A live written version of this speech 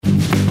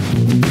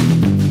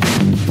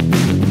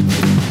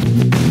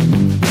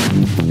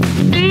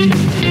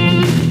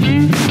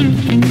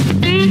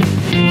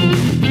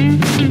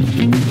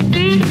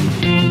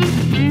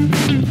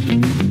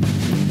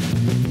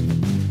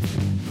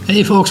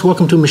Hey folks,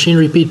 welcome to Machine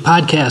Repeat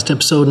Podcast,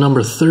 episode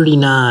number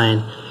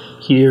 39,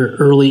 here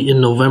early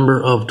in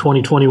November of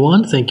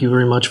 2021. Thank you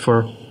very much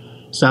for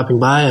stopping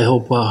by. I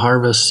hope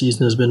harvest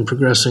season has been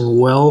progressing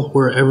well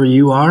wherever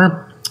you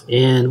are.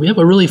 And we have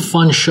a really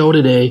fun show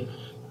today,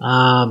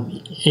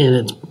 and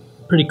it's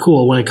pretty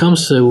cool. When it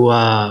comes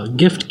to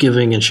gift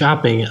giving and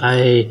shopping,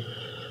 I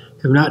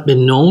have not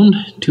been known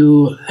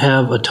to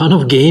have a ton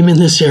of game in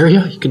this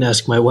area. You can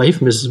ask my wife,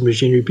 Mrs.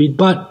 Machine Repeat,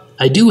 but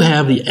I do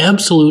have the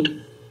absolute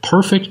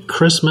perfect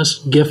Christmas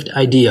gift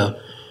idea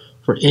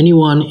for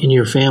anyone in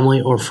your family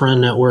or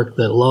friend network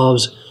that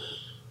loves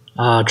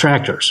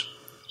tractors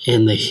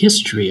and the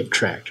history of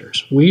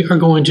tractors. We are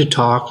going to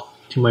talk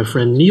to my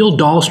friend Neil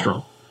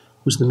Dahlstrom,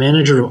 who's the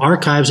manager of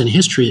archives and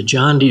history at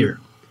John Deere.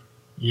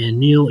 And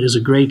Neil is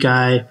a great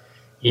guy,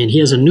 and he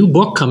has a new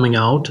book coming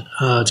out.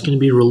 It's going to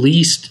be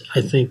released, I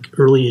think,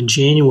 early in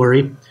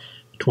January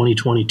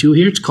 2022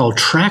 here. It's called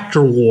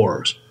Tractor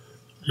Wars.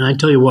 And I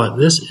tell you what,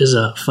 this is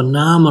a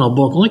phenomenal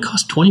book. It only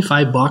costs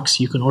 $25.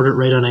 You can order it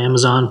right on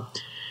Amazon.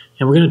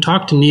 And we're going to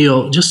talk to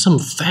Neil, just some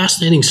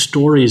fascinating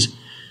stories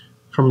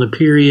from the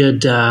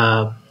period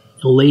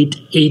late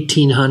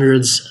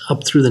 1800s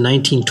up through the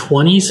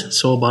 1920s,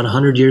 so about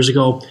 100 years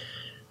ago,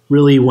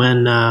 really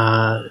when,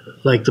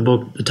 like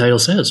the title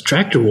says,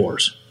 Tractor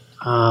Wars.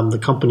 The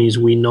companies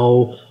we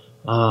know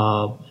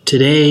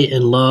today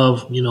and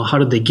love, how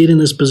did they get in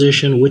this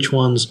position, which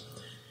ones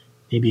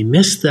maybe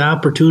missed the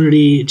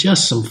opportunity,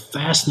 just some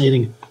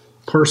fascinating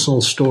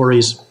personal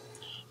stories.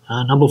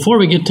 Now, before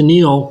we get to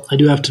Neil, I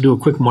do have to do a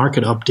quick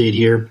market update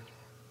here.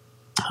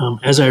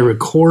 As I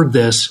record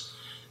this,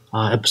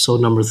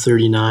 episode number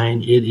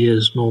 39, it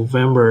is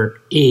November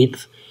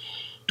 8th,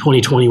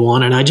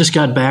 2021, and I just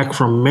got back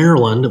from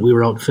Maryland. We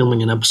were out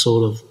filming an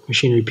episode of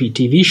Machine Repeat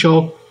TV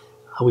show.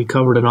 We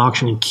covered an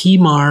auction in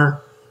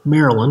Kemar,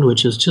 Maryland,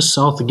 which is just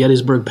south of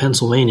Gettysburg,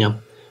 Pennsylvania.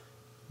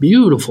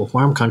 Beautiful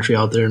farm country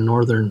out there in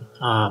northern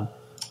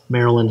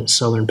Maryland,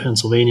 southern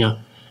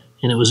Pennsylvania.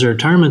 And it was a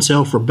retirement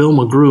sale for Bill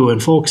McGrew.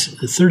 And folks,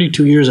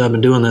 32 years I've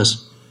been doing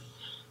this.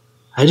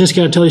 I just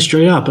got to tell you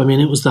straight up,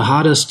 it was the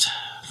hottest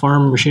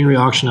farm machinery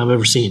auction I've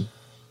ever seen.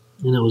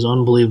 And it was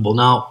unbelievable.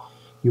 Now,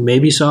 you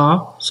maybe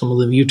saw some of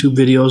the YouTube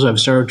videos I've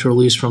started to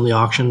release from the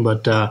auction,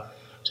 but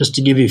just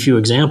to give you a few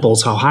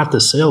examples how hot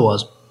this sale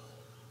was.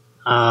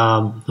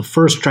 The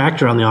first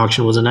tractor on the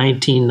auction was a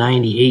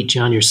 1998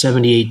 John Deere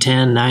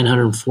 7810,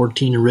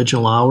 914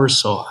 original hours,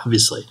 so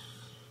obviously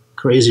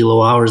crazy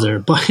low hours there,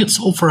 but it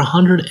sold for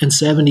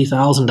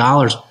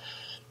 $170,000.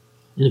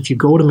 And if you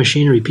go to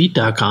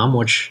machinerepeat.com,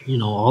 which,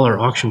 all our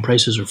auction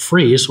prices are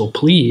free, so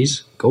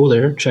please go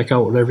there, check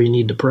out whatever you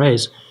need to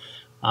price.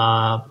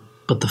 But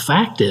the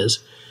fact is,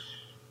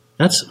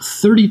 that's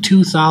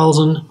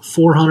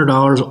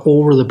 $32,400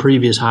 over the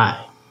previous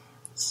high.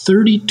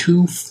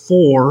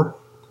 $32,400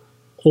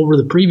 over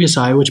the previous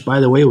high, which, by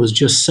the way, was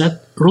just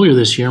set earlier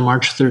this year,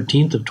 March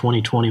 13th of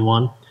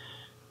 2021,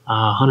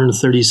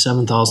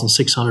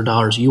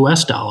 $137,600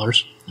 US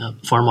dollars.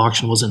 Farm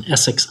auction was in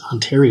Essex,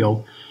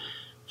 Ontario,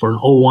 for an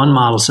 01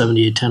 model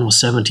 7810 with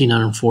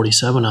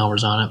 1,747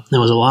 hours on it. There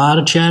was a lot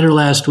of chatter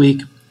last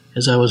week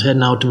as I was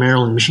heading out to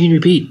Maryland. Machine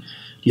Repeat, do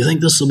you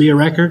think this will be a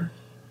record?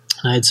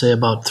 And I'd say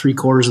about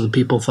 3/4 of the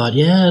people thought,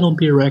 yeah, it'll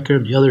be a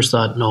record. The others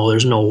thought, no,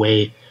 there's no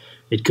way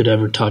it could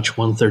ever touch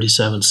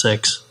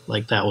 137.6.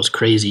 Like, that was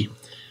crazy.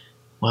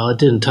 Well, it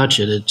didn't touch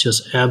it. It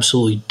just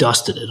absolutely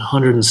dusted it,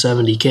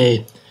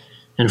 170K.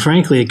 And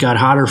frankly, it got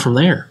hotter from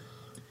there.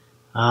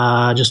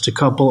 Just a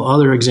couple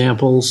other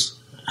examples.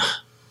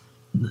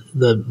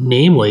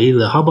 Namely,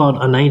 how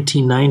about a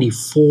 1990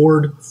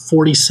 Ford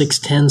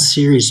 4610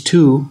 Series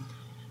 2?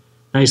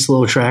 Nice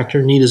little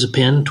tractor, neat as a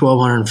pin,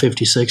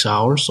 1,256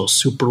 hours, so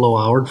super low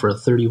hour for a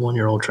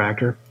 31-year-old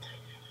tractor.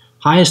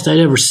 Highest I'd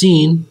ever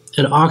seen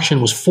at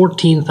auction was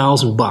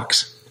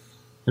 $14,000.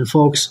 And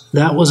folks,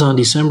 that was on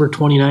December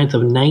 29th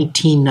of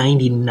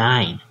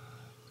 1999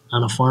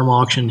 on a farm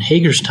auction in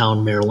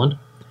Hagerstown, Maryland.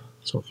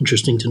 So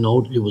interesting to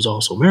note, it was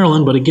also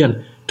Maryland, but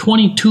again,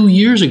 22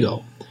 years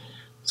ago.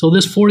 So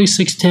this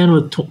 4610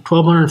 with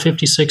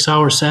 1,256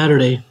 hours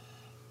Saturday,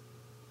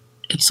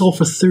 it sold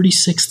for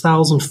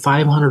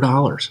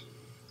 $36,500,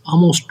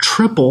 almost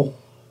triple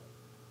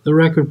the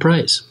record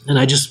price. And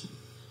I just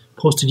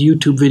posted a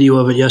YouTube video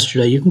of it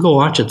yesterday. You can go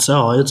watch it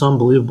sell. It's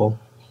unbelievable.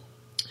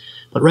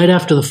 But right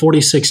after the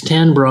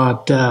 4610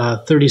 brought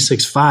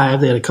 36.5,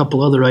 they had a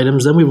couple other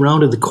items. Then we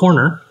rounded the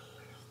corner,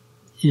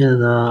 and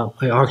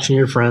my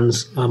auctioneer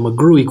friends,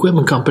 McGrew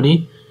Equipment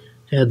Company,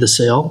 had the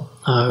sale.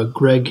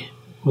 Greg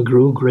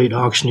McGrew, great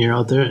auctioneer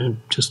out there,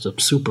 and just a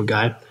super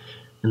guy.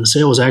 And the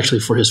sale was actually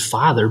for his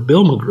father,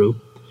 Bill McGrew.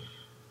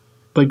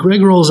 But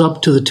Greg rolls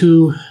up to the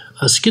two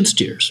skid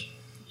steers,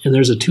 and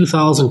there's a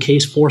 2000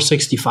 Case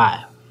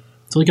 465.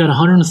 So he got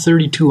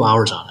 132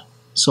 hours on it.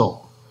 So,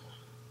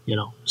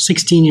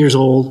 16 years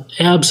old,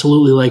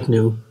 absolutely like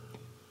new.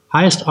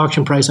 Highest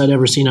auction price I'd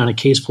ever seen on a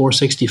Case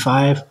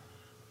 465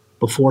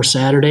 before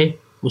Saturday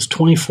was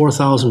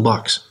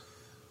 $24,000.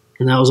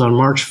 And that was on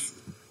March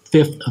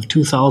 5th of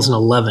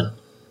 2011.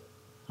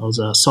 Those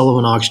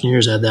Sullivan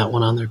Auctioneers had that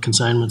one on their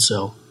consignment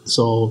sale.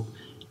 So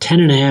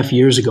 10.5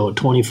 years ago at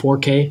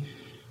 24K,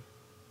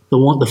 the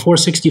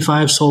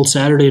 465 sold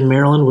Saturday in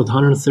Maryland with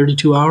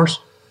 132 hours,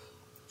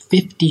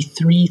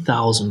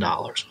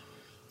 $53,000.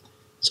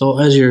 So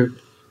as you're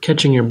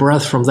catching your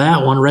breath from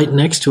that one, right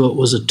next to it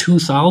was a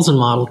 2000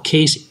 model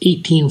Case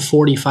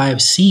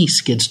 1845C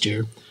skid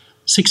steer,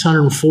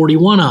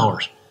 641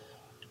 hours.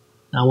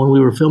 Now, when we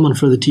were filming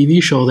for the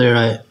TV show there,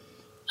 I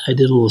did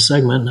a little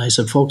segment, and I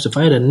said, folks, if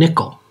I had a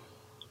nickel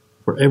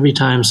for every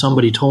time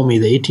somebody told me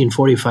the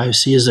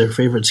 1845C is their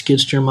favorite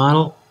skid steer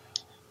model,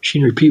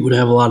 Machinery Pete would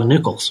have a lot of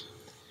nickels.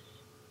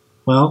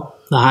 Well,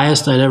 the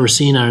highest I'd ever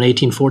seen on an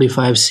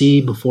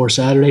 1845C before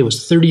Saturday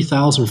was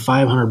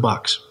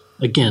 $30,500.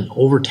 Again,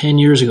 over 10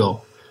 years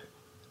ago.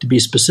 To be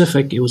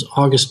specific, it was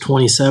August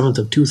 27th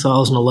of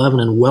 2011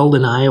 in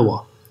Weldon,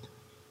 Iowa.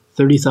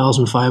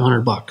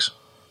 $30,500.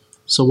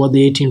 So what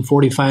the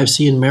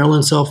 1845C in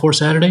Maryland sell for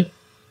Saturday?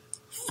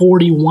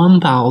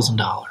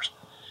 $41,000.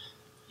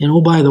 And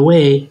oh, by the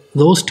way,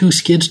 those two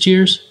skid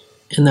steers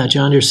and that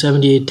John Deere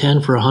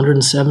 7810 for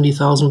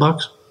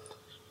 $170,000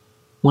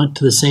 went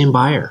to the same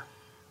buyer.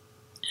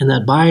 And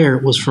that buyer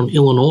was from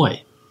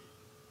Illinois.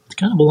 It's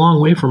kind of a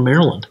long way from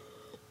Maryland.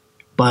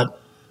 But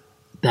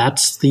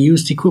that's the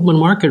used equipment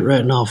market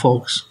right now,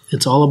 folks.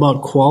 It's all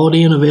about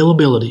quality and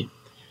availability.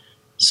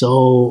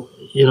 So,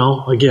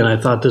 again, I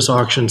thought this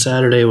auction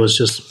Saturday was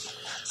just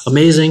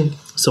amazing.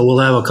 So we'll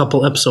have a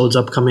couple episodes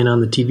upcoming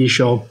on the TV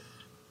show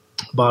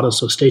about it,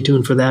 so stay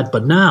tuned for that.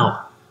 But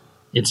now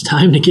it's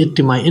time to get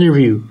to my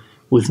interview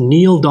with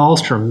Neil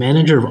Dahlstrom,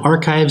 Manager of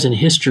Archives and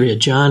History at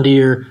John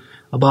Deere,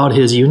 about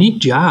his unique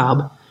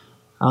job,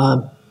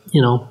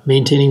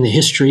 maintaining the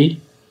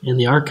history in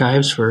the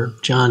archives for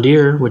John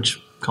Deere,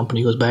 which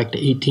company goes back to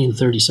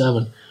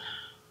 1837,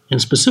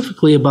 and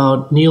specifically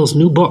about Neil's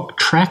new book,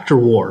 Tractor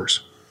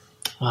Wars.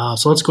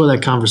 So let's go to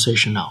that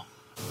conversation now.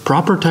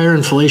 Proper tire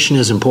inflation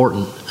is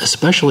important,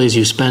 especially as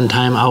you spend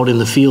time out in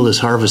the field this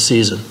harvest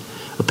season.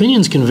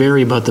 Opinions can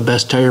vary about the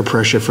best tire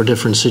pressure for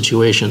different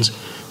situations,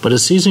 but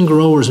as seasoned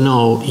growers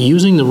know,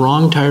 using the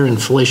wrong tire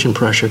inflation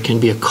pressure can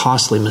be a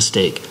costly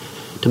mistake.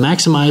 To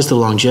maximize the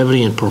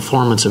longevity and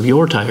performance of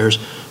your tires,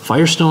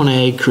 Firestone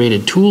Ag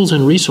created tools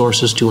and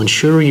resources to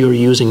ensure you're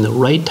using the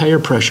right tire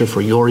pressure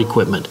for your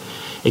equipment.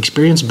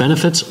 Experience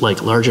benefits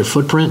like larger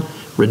footprint,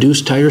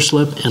 reduced tire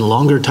slip, and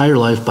longer tire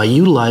life by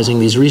utilizing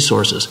these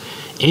resources,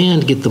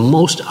 and get the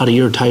most out of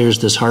your tires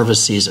this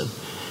harvest season.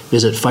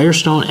 Visit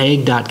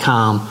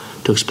FirestoneAg.com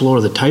to explore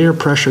the tire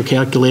pressure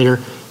calculator,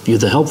 view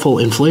the helpful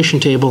inflation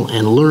table,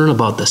 and learn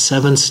about the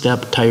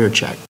 7-step tire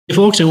check. Hey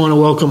folks, I want to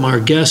welcome our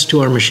guest to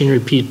our Machinery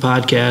Pete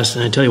podcast,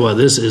 and I tell you what,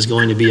 this is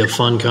going to be a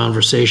fun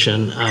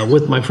conversation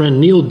with my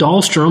friend Neil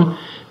Dahlstrom,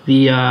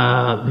 the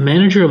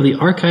Manager of the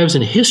Archives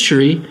and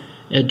History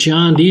at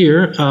John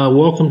Deere.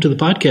 Welcome to the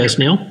podcast,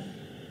 Neil.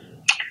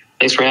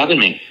 Thanks for having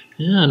me.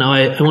 Yeah, now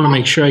I want to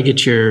make sure I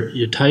get your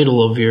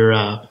title of your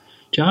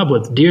job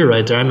with Deere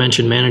right there. I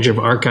mentioned Manager of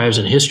Archives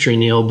and History,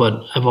 Neil,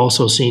 but I've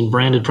also seen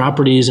Branded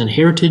Properties and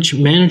Heritage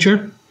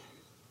Manager.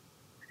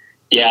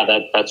 Yeah,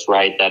 that's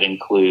right. That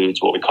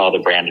includes what we call the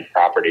Branded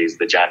Properties,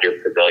 the John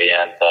Deere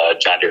Pavilion, the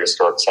John Deere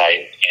Historic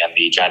Site, and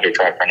the John Deere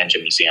Tractor and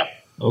Engine Museum.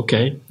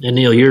 Okay. And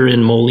Neil, you're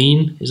in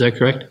Moline, is that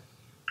correct?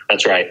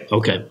 That's right.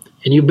 Okay.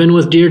 And you've been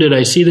with Deere. Did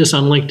I see this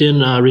on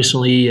LinkedIn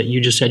recently? You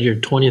just had your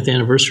 20th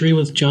anniversary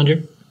with John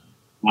Deere?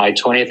 My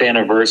 20th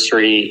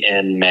anniversary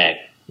in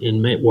May.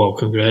 In May. Well,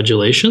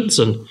 congratulations.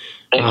 And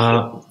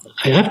I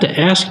have to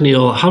ask,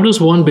 Neil, how does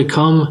one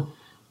become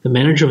the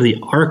manager of the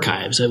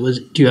archives?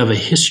 Do you have a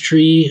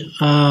history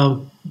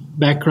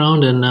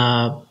background and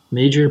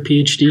major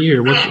PhD,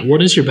 or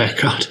what is your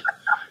background?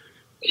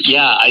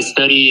 Yeah, I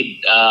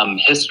studied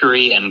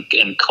history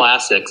and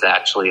classics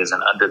actually as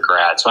an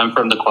undergrad. So I'm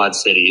from the Quad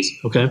Cities.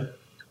 Okay.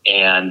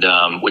 And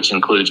which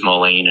includes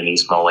Moline and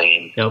East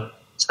Moline. Yep.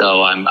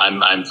 So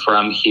I'm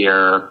from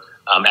here.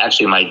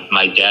 Actually,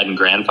 my dad and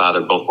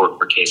grandfather both worked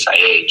for Case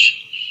IH.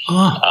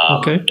 Oh,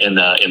 okay. In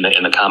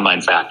the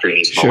combine factory in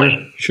East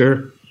Moline.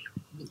 Sure.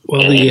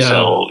 Well,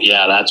 so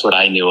that's what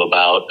I knew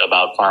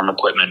about farm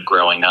equipment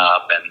growing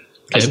up. And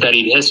okay. I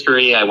studied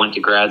history. I went to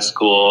grad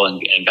school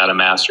and got a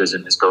master's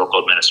in historical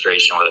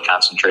administration with a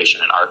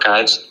concentration in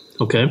archives.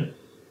 Okay.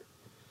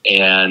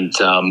 And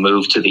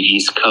moved to the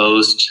East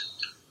Coast,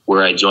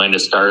 where I joined a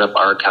startup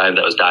archive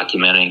that was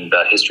documenting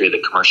the history of the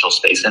commercial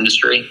space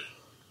industry.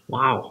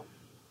 Wow.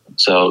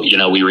 So,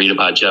 we read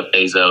about Jeff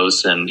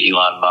Bezos and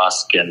Elon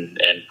Musk and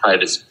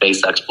private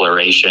space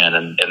exploration,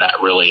 and that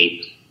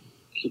really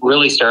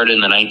started in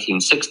the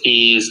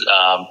 1960s,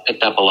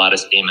 picked up a lot of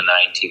steam in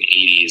the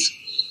 1980s.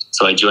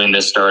 So I joined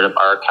this startup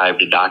archive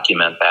to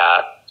document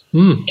that.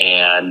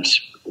 And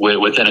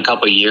within a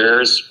couple of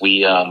years,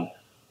 we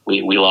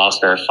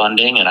lost our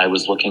funding, and I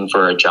was looking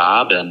for a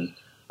job, and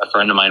a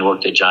friend of mine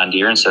worked at John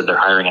Deere and said they're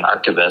hiring an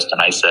archivist.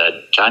 And I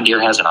said, John Deere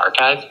has an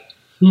archive?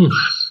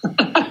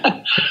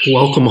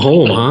 Welcome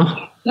home,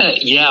 huh?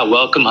 Yeah,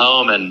 welcome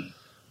home. And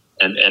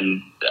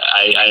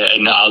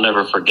I'll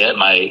never forget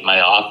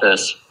my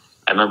office.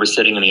 I remember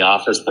sitting in the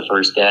office the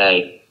first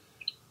day,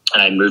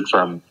 I moved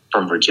from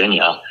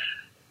Virginia,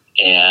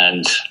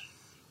 and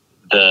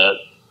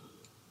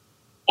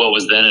what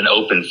was then an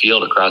open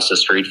field across the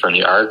street from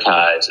the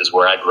archives is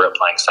where I grew up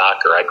playing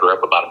soccer. I grew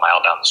up about a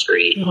mile down the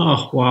street.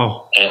 Oh,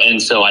 wow.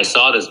 And so I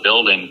saw this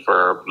building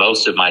for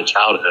most of my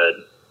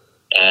childhood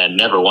and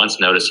never once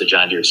noticed a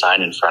John Deere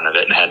sign in front of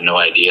it and had no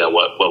idea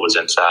what was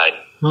inside.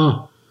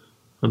 Oh,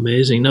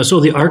 amazing. Now, so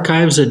the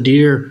archives at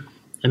Deere,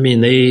 I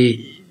mean,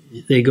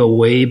 they go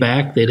way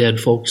back. They'd had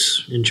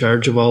folks in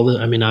charge of all this.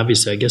 I mean,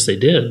 obviously, I guess they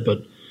did,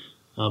 but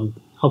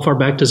how far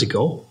back does it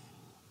go?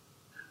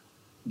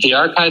 The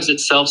archives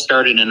itself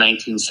started in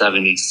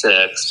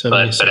 1976,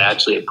 but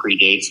actually it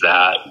predates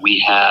that. We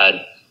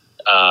had,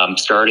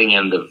 starting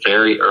in the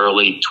very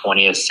early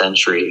 20th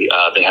century,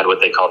 they had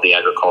what they called the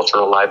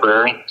Agricultural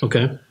Library.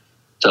 Okay.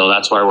 So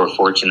that's why we're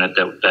fortunate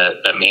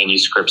that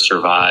manuscripts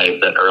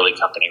survived, that early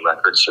company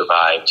records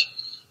survived.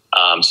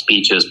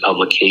 Speeches,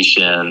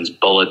 publications,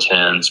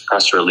 bulletins,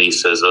 press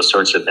releases, those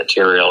sorts of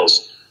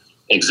materials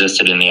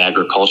existed in the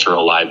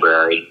Agricultural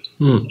Library.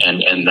 And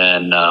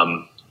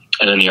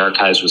then the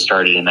archives was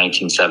started in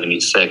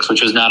 1976,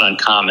 which was not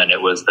uncommon.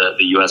 It was the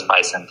U.S.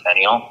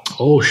 bicentennial.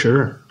 Oh,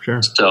 sure.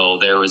 So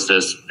there was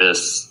this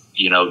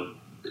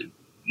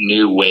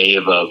new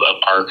wave of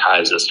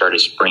archives that started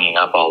springing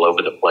up all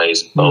over the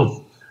place,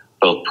 both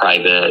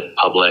private,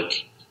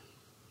 public,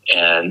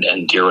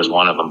 and Deere was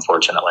one of them,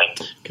 fortunately.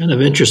 Kind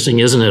of interesting,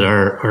 isn't it?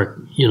 Our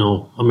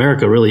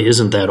America really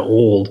isn't that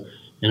old,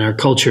 and our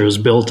culture is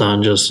built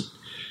on just,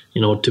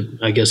 to,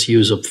 I guess,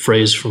 use a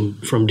phrase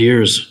from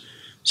Deere's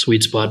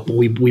sweet spot.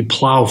 We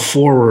plow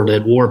forward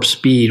at warp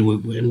speed,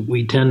 and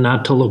we tend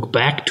not to look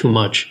back too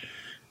much.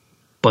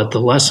 But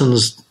the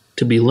lessons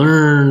to be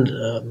learned,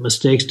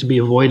 mistakes to be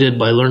avoided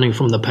by learning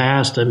from the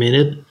past. I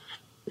mean,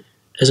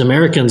 as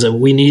Americans,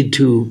 we need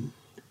to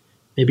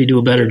maybe do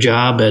a better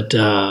job at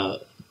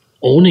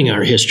owning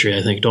our history,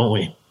 I think, don't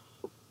we?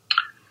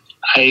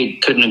 I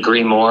couldn't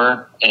agree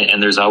more.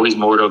 And there's always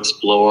more to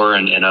explore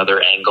and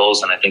other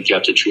angles. And I think you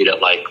have to treat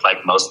it like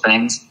most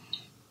things,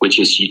 which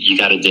is you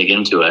got to dig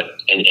into it,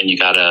 and you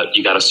got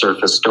to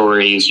surface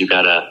stories. You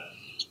got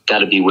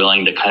to be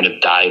willing to kind of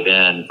dive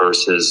in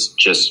versus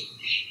just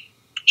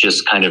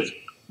kind of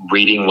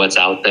reading what's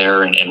out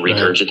there and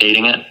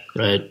regurgitating it.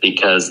 Right.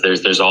 Because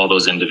there's all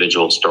those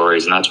individual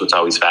stories, and that's what's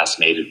always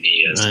fascinated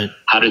me is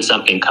how did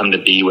something come to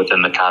be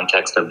within the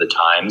context of the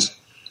times?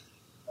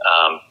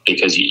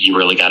 Because you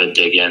really got to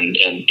dig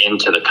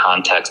into the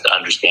context to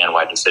understand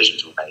why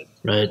decisions were made.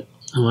 Right.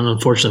 And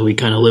unfortunately, we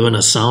kind of live in a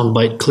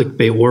soundbite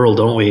clickbait world,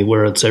 don't we,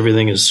 where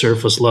everything is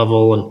surface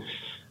level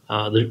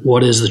and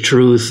what is the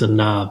truth,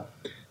 and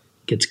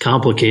gets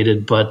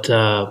complicated. But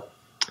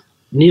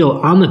Neil,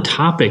 on the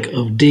topic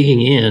of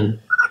digging in,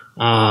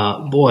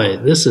 boy,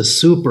 this is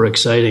super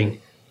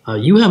exciting.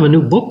 You have a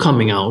new book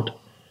coming out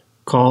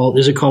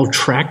is it called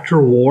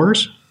Tractor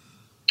Wars?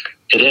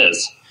 It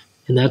is.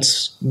 And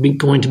that's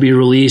going to be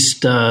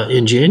released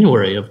in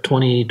January of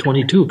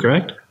 2022,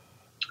 correct?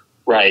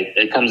 Right.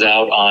 It comes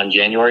out on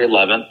January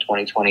 11th,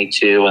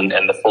 2022, and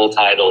the full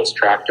title is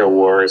Tractor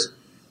Wars,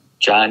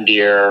 John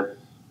Deere,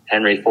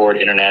 Henry Ford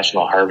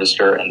International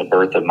Harvester, and the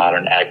Birth of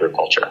Modern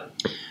Agriculture.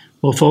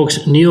 Well,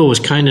 folks, Neil was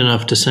kind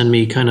enough to send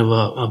me kind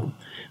of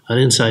an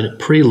inside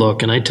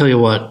pre-look, and I tell you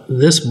what,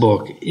 this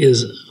book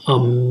is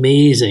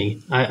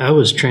amazing. I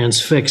was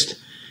transfixed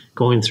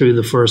going through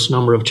the first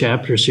number of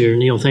chapters here.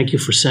 Neil, thank you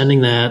for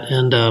sending that.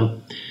 And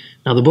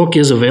now the book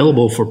is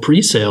available for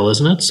pre-sale,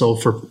 isn't it? So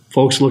for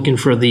folks looking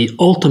for the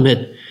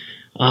ultimate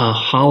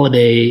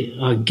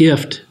holiday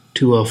gift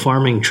to a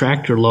farming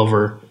tractor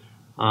lover,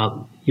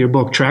 your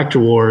book Tractor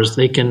Wars,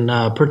 they can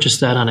purchase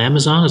that on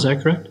Amazon. Is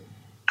that correct?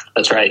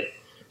 That's right.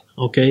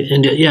 Okay,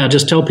 and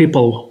just tell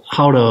people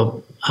how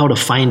to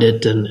find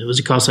it. And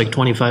it cost like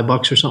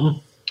 $25 or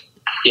something?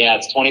 Yeah,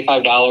 it's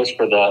 $25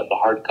 for the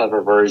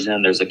hardcover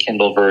version. There's a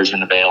Kindle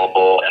version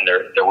available, and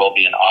there will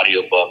be an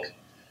audiobook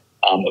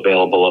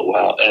available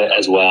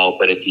as well.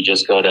 But if you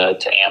just go to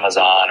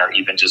Amazon or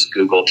even just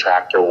Google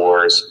Tractor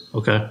Wars,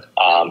 okay,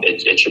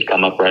 it should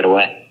come up right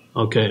away.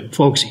 Okay,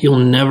 folks, you'll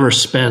never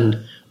spend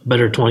a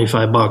better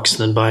 $25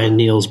 than buying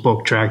Neil's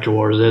book Tractor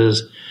Wars. It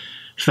is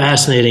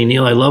fascinating,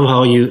 Neil. I love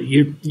how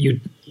you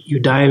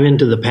dive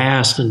into the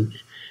past and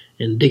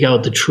dig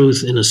out the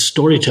truth in a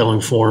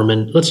storytelling form.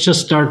 And let's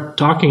just start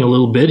talking a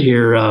little bit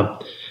here.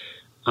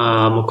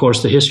 Of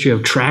course, the history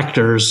of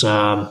tractors.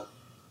 Again,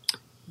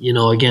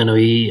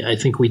 I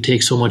think we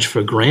take so much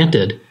for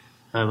granted.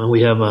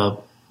 We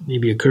have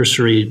maybe a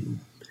cursory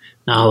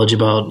knowledge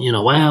about,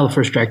 the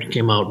first tractor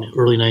came out in the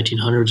early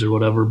 1900s or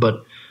whatever.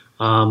 But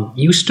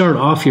you start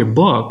off your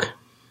book,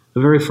 the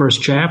very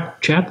first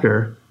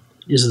chapter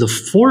is the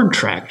Ford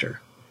tractor.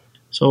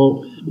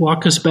 So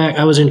walk us back.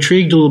 I was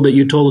intrigued a little bit.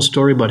 You told a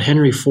story about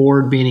Henry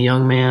Ford being a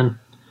young man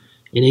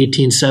in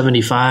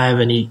 1875,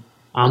 and he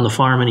on the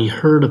farm, and he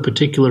heard a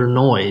particular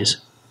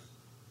noise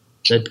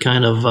that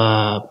kind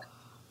of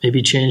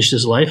maybe changed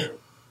his life.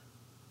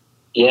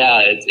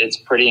 Yeah, it's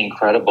pretty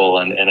incredible.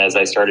 And as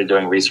I started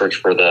doing research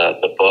for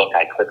the book,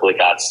 I quickly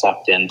got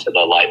sucked into the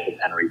life of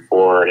Henry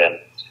Ford. And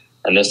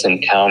And this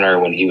encounter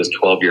when he was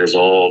 12 years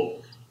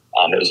old,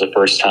 it was the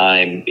first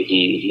time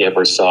he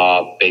ever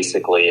saw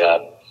basically a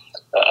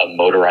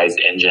motorized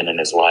engine in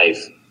his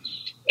life.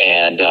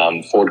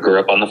 And Ford grew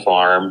up on the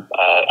farm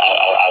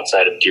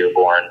outside of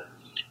Dearborn,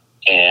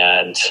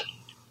 and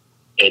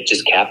it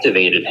just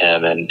captivated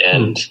him.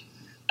 And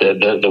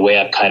the way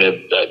I've kind of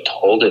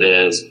told it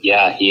is,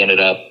 yeah, he ended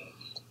up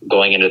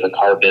going into the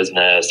car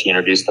business. He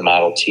introduced the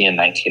Model T in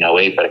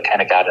 1908, but it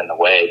kind of got in the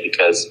way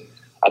because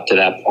up to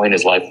that point,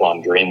 his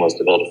lifelong dream was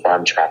to build a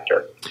farm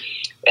tractor.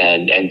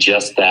 And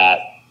just that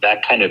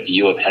kind of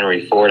view of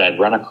Henry Ford, I'd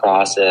run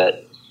across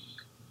it,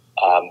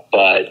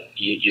 but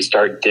you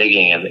start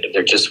digging, and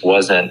there just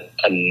wasn't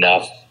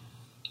enough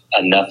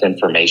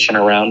information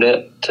around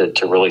it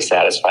to really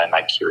satisfy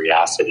my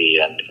curiosity.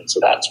 And so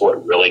that's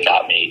what really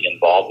got me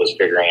involved, was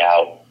figuring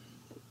out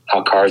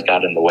how cars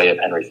got in the way of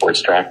Henry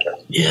Ford's tractor.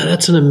 Yeah,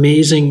 that's an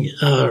amazing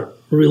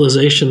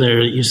realization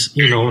there.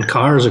 You know, in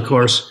cars, of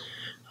course,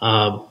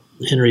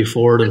 Henry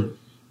Ford,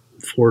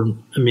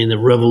 they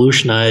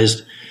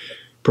revolutionized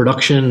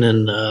production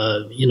and,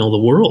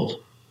 the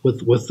world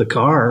with the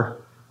car.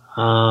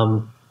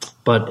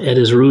 But at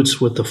his roots,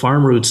 with the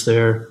farm roots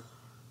there,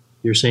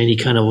 you're saying he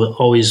kind of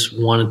always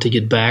wanted to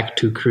get back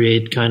to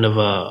create kind of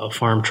a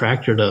farm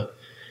tractor to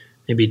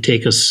maybe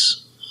take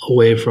us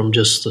away from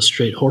just the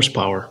straight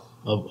horsepower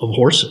of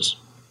horses.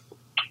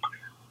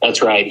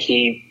 That's right.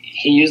 He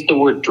used the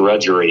word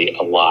drudgery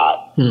a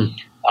lot,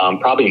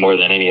 probably more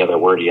than any other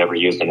word he ever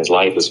used in his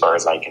life, as far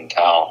as I can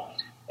tell.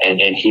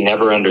 And he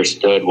never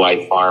understood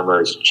why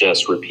farmers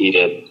just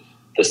repeated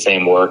the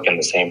same work and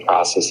the same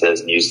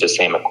processes and used the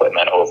same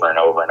equipment over and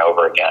over and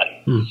over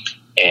again.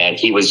 And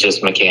he was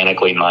just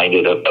mechanically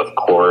minded, of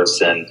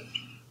course. And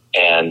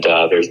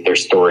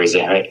there's stories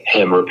of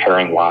him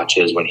repairing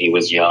watches when he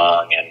was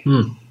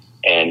young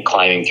and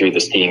climbing through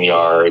the steam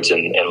yards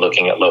and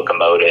looking at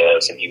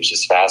locomotives. And he was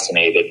just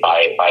fascinated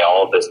by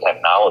all of this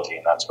technology,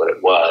 and that's what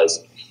it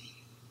was.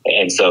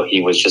 And so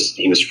he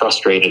was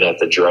frustrated at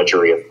the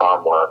drudgery of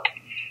farm work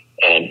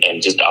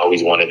and just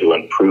always wanted to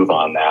improve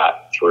on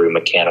that through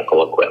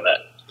mechanical equipment.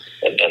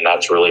 And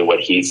that's really what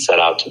he set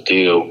out to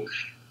do.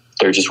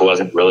 There just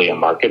wasn't really a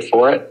market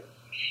for it.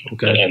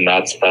 Okay. And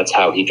that's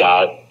how he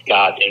got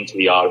into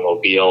the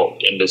automobile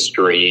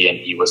industry, and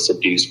he was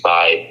seduced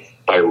by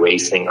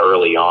racing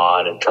early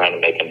on and trying to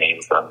make a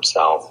name for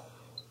himself.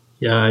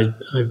 Yeah,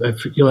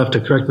 you'll have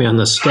to correct me on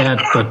the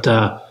stat, but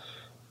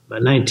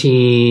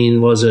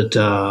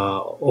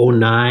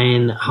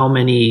 2009, how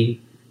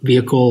many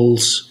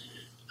vehicles?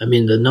 I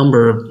mean,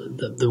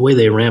 the way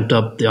they ramped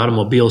up the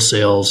automobile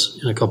sales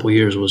in a couple of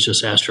years was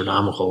just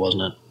astronomical,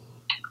 wasn't it?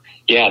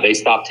 Yeah, they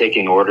stopped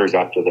taking orders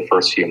after the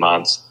first few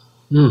months,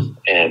 and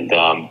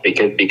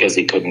because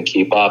he couldn't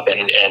keep up.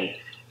 And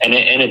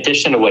in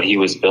addition to what he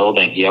was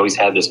building, he always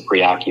had this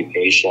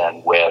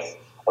preoccupation with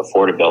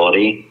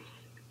affordability,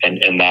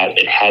 and that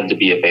it had to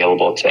be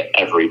available to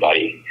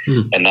everybody.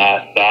 And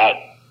that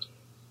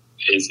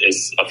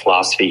is a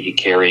philosophy he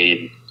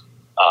carried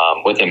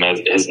with him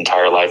his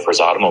entire life for his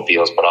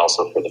automobiles, but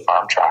also for the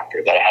farm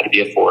tractor, that it had to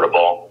be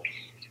affordable.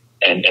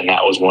 And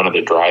that was one of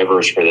the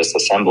drivers for this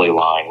assembly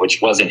line,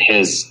 which wasn't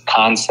his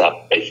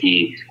concept, but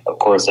he, of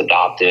course,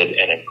 adopted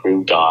and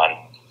improved on.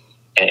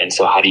 And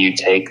so how do you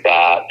take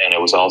that? And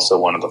it was also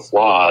one of the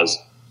flaws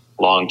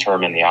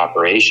long-term in the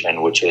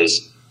operation, which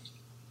is,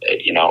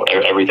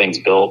 everything's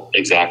built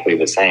exactly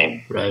the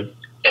same. Right.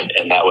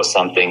 And that was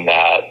something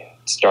that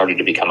started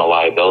to become a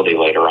liability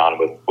later on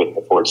with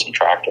the Fordson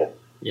tractor.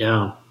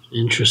 Yeah,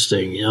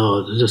 interesting.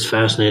 Just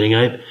fascinating.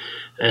 I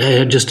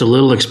had just a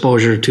little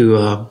exposure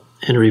to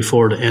Henry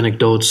Ford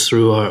anecdotes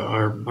through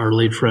our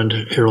late friend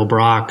Harold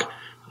Brock.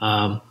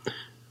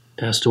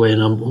 Passed away in,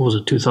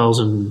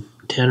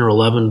 2010 or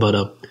 11, but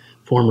a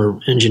former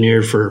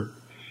engineer for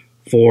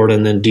Ford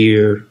and then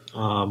Deere.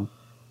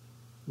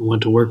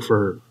 Went to work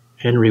for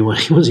Henry when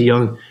he was a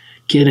young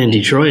kid in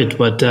Detroit.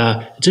 But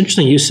it's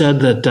interesting you said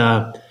that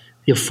the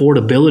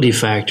affordability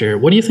factor.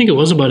 What do you think it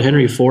was about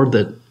Henry Ford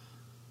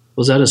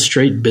was that a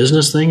straight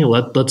business thing?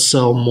 Let's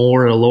sell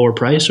more at a lower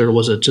price, or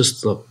was it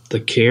just the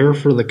care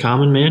for the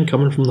common man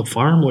coming from the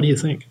farm? What do you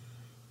think?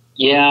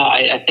 Yeah,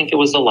 I think it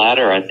was the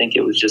latter. I think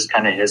it was just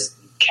kind of his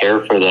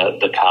care for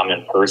the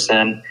common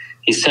person.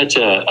 He's such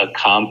a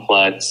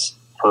complex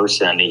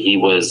person. He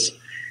was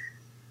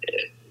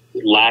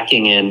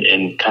lacking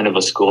in kind of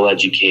a school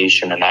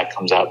education, and that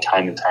comes out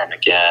time and time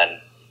again.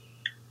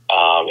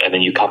 And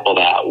then you couple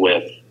that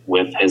with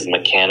his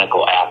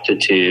mechanical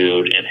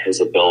aptitude and his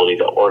ability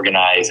to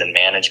organize and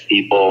manage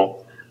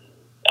people.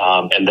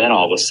 And then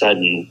all of a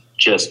sudden,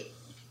 just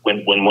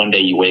when one day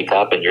you wake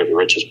up and you're the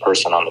richest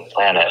person on the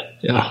planet,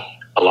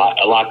 a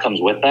lot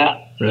comes with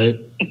that. Right.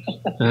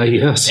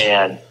 Yes.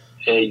 And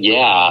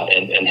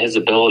and his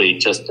ability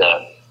just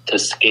to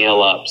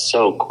scale up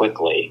so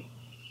quickly.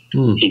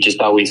 He just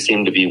always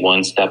seemed to be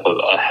one step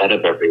ahead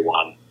of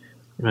everyone.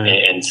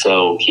 Right. And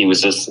so he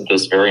was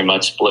this very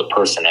much split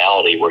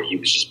personality, where he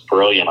was just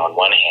brilliant on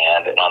one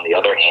hand, and on the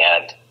other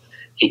hand,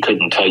 he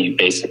couldn't tell you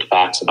basic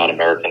facts about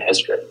American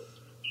history.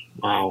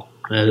 Wow.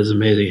 That is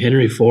amazing.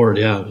 Henry Ford,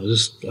 yeah,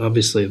 just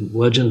obviously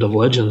legend of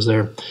legends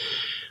there.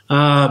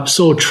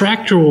 So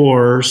Tractor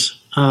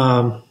Wars,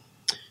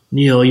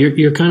 Neil,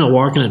 you're kind of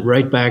walking it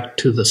right back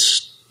to the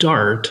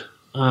start.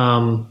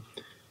 And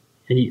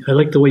I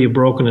like the way you've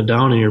broken it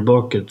down in your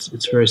book.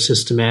 It's very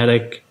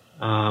systematic.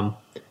 I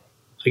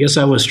guess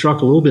I was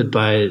struck a little bit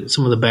by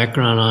some of the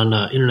background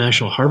on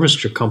International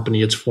Harvester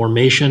Company, its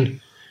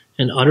formation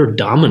and utter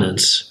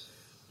dominance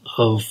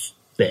of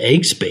the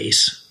egg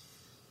space.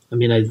 I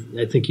mean,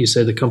 I think you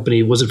said the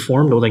company, was it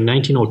formed like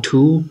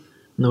 1902? And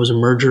there was a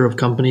merger of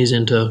companies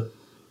into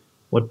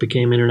what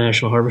became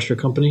International Harvester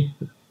Company?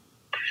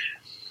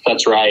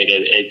 That's right.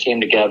 It came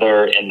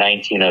together in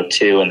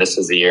 1902, and this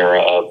is the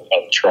era of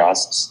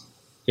trusts.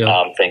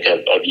 Yep. Think of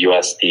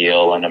U.S.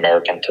 Steel and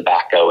American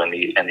Tobacco and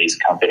these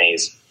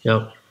companies.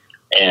 Yep.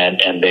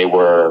 And they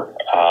were,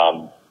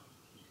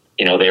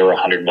 they were a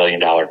 $100 million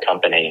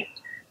company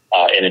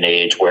in an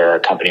age where a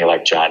company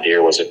like John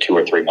Deere was a $2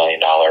 or $3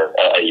 million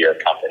a year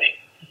company.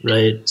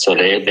 Right. So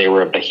they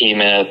were a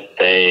behemoth.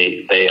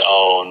 They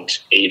owned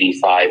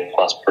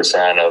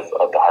 85+%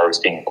 of the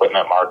harvesting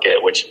equipment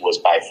market, which was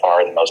by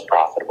far the most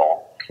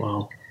profitable.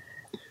 Wow.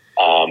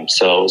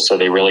 So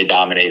they really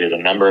dominated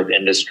a number of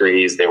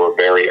industries. They were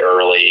very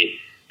early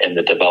in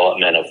the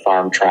development of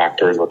farm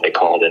tractors, what they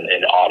called an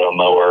auto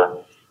mower.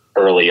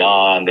 Early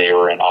on, they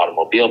were in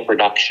automobile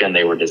production.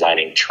 They were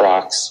designing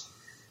trucks.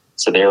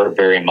 So they were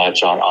very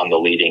much on the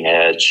leading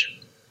edge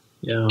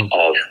of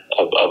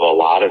a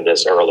lot of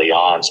this early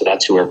on. So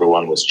that's who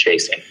everyone was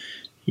chasing.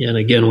 Yeah, and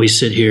again, we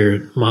sit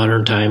here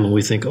modern time and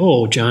we think,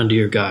 oh, John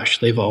Deere, gosh,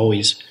 they've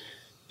always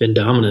been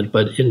dominant.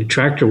 But in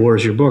Tractor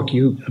Wars, your book,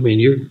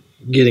 you're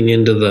getting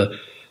into the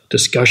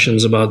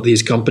discussions about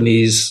these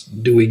companies.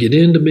 Do we get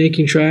into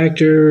making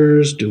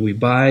tractors? Do we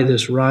buy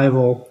this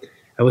rival?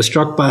 I was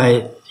struck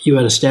by, you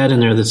had a stat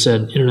in there that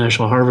said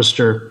International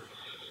Harvester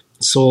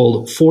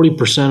sold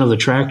 40% of the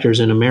tractors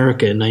in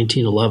America in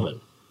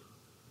 1911.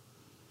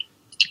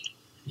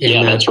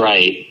 Yeah, that's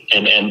right.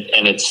 And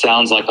it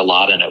sounds like a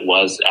lot, and it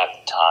was at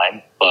the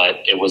time,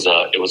 but it was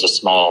a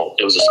small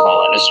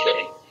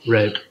industry.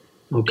 Right.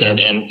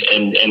 Okay.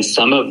 And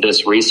some of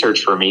this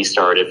research for me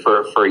started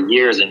for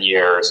years and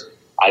years.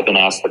 I've been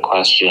asked the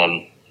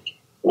question,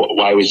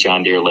 why was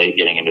John Deere late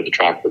getting into the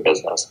tractor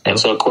business? And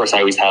so, of course, I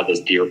always have this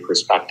Deere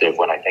perspective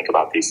when I think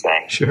about these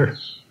things. Sure.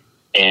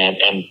 And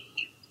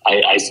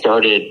I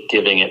started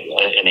giving it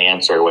an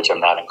answer, which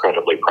I'm not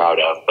incredibly proud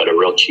of, but a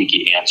real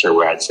cheeky answer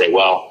where I'd say,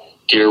 well,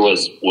 Deere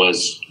was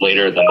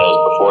later than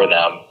those before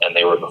them, and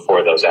they were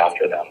before those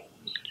after them.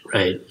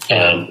 Right.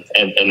 And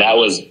that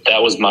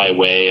was my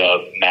way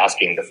of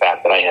masking the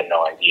fact that I had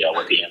no idea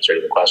what the answer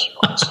to the question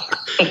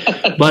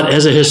was. But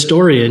as a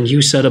historian,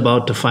 you set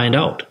about to find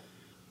out.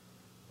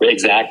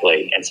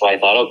 Exactly. And so I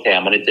thought, okay,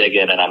 I'm going to dig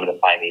in and I'm going to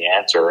find the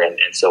answer. And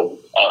so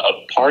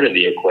a part of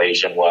the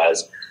equation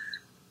was,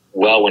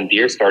 well, when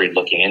Deere started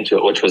looking into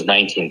it, which was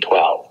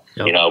 1912,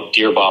 yep.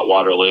 Deere bought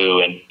Waterloo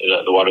and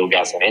the Waterloo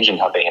Gas and Engine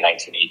Company in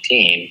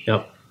 1918.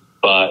 Yep.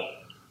 But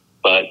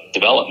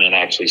development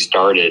actually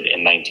started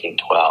in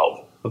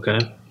 1912. Okay.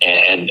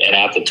 And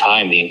at the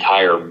time, the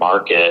entire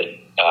market,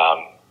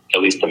 at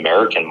least the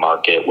American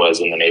market, was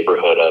in the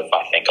neighborhood of,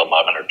 I think,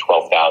 11 or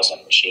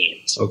 12,000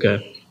 machines.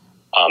 Okay.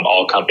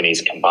 All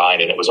companies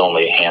combined, and it was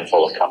only a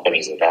handful of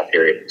companies at that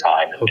period of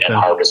time. Okay. And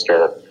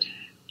Harvester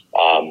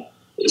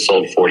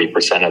sold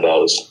 40% of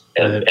those.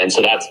 And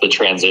so that's the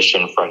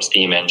transition from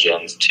steam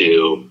engines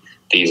to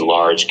these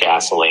large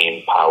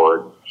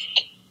gasoline-powered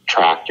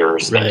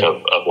tractors. Right. Think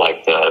of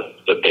like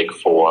the big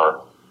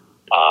four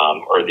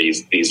or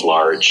these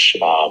large,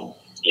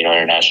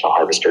 International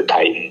Harvester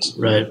Titans.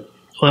 Right.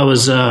 Well, I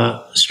was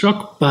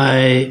struck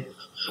by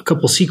a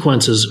couple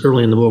sequences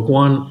early in the book.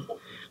 One,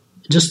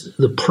 just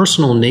the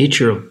personal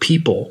nature of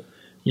people,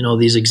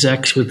 these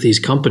execs with these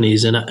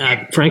companies. And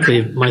I,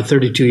 frankly, my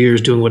 32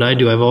 years doing what I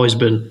do, I've always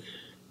been,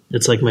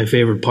 it's like my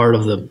favorite part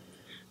of the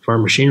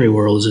farm machinery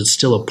world is it's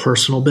still a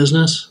personal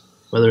business,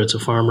 whether it's a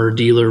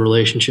farmer-dealer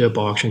relationship,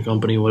 auction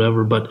company,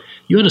 whatever. But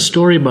you had a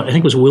story about, I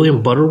think it was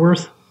William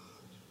Butterworth.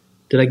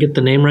 Did I get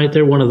the name right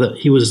there?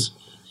 He was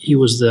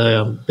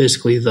the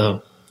basically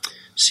the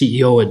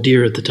CEO at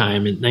Deere at the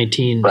time in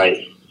 19.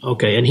 Right.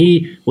 Okay, and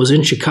he was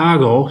in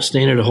Chicago,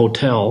 staying at a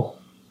hotel,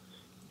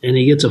 and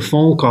he gets a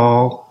phone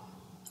call.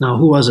 Now,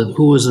 who was it?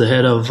 Who was the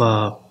head of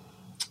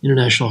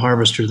International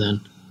Harvester then?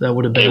 That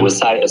would have been. It was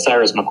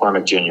Cyrus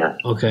McCormick Jr.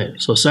 Okay,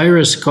 so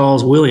Cyrus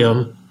calls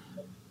William,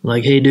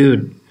 like, "Hey,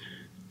 dude,"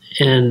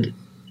 and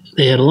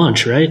they had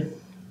lunch, right?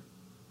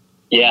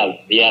 Yeah,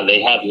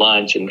 they had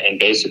lunch, and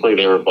basically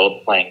they were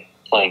both playing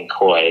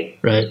coy,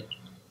 right?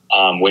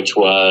 Which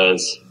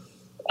was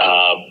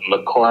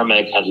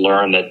McCormick had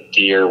learned that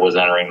Deere was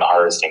entering the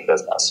harvesting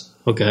business,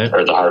 okay,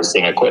 or the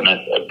harvesting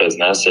equipment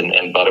business,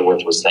 and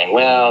Butterworth was saying,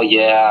 "Well,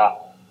 yeah,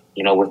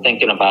 we're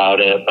thinking about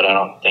it, but I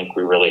don't think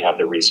we really have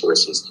the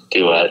resources to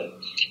do it."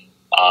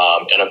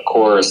 And of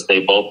course, they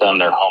both done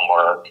their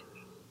homework.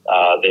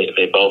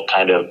 They both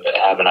kind of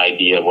have an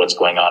idea of what's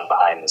going on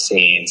behind the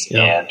scenes,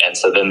 yeah. and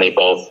so then they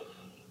both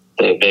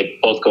they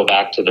both go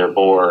back to their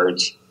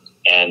boards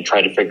and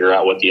try to figure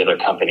out what the other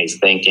company's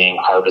thinking.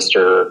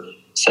 Harvester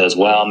says,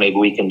 well, maybe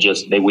we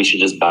should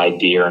just buy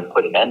Deere and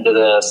put an end to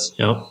this.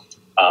 Yep.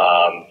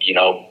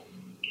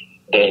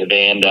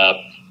 They end up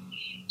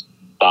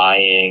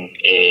buying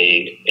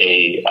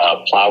a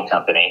plow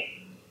company,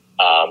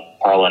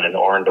 Parlin and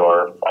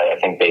Orndorff, I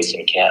think based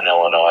in Canton,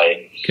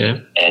 Illinois.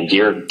 Okay. And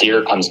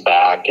Deere comes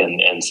back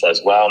and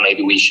says, well,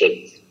 maybe we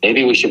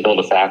should build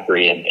a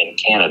factory in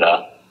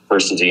Canada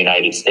versus the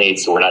United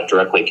States, so we're not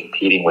directly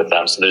competing with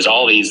them. So there's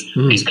all these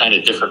kind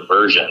of different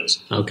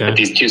versions. Okay. But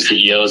these two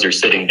CEOs are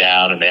sitting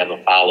down and they have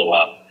a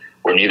follow-up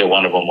where neither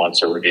one of them wants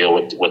to reveal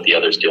what the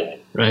other's doing.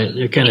 Right.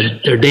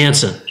 They're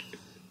dancing.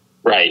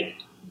 Right.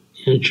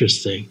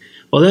 Interesting.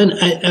 Well, then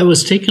I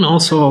was taking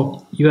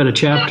also, you had a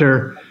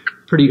chapter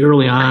pretty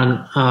early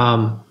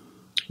on,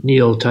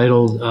 Neil,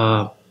 titled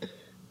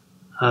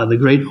The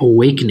Great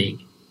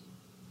Awakening,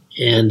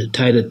 and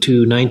tied it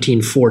to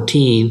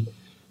 1914.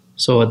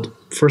 So at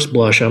first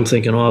blush, I'm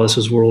thinking, oh, this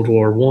is World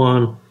War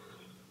I.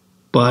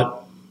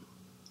 But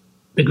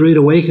the Great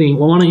Awakening,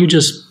 well, why don't you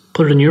just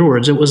put it in your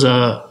words? It was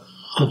a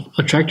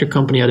tractor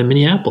company out of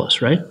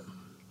Minneapolis, right?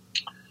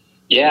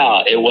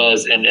 Yeah, it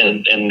was.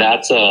 And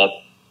that's a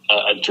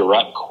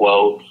direct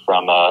quote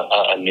from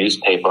a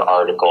newspaper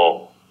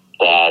article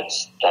that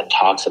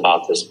talks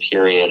about this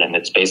period. And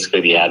it's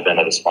basically the advent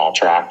of the small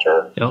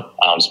tractor, yep.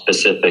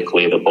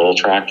 Specifically the bull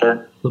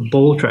tractor. The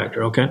bull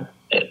tractor, okay.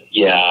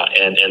 Yeah,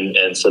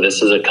 and so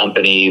this is a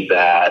company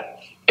that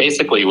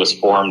basically was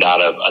formed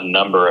out of a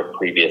number of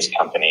previous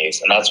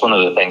companies. And that's one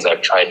of the things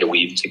I've tried to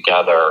weave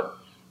together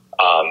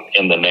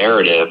in the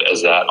narrative,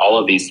 is that all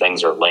of these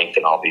things are linked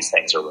and all these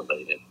things are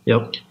related.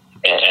 Yep.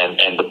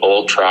 And the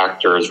bull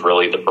tractor is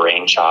really the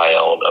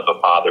brainchild of a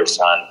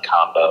father-son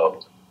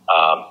combo,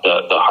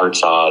 the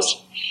Hartsaws.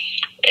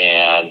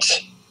 And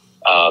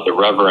the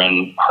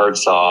Reverend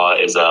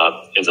Hartsaw is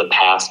a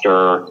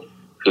pastor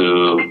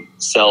who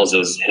sells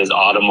his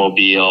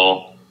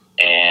automobile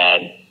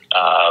and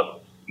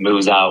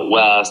moves out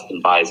west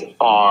and buys a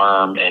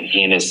farm, and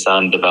he and his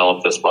son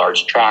develop this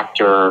large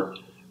tractor,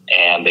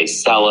 and they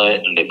sell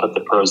it and they put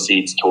the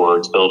proceeds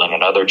towards building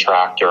another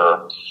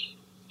tractor.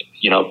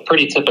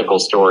 Pretty typical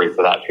story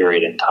for that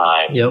period in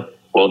time. Yep.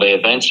 Well, they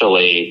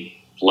eventually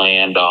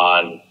land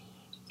on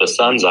the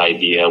son's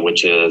idea,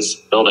 which is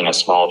building a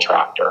small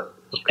tractor.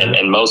 Okay.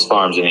 And most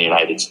farms in the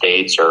United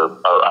States are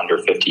under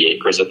 50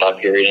 acres at that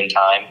period in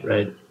time.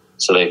 Right.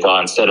 So they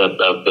thought, instead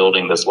of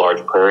building this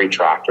large prairie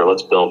tractor,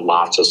 let's build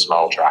lots of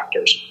small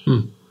tractors.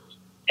 And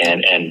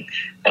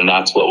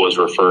that's what was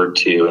referred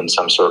to in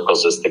some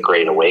circles as the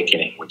Great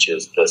Awakening, which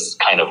is this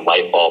kind of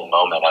light bulb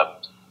moment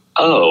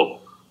of,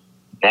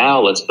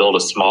 now let's build a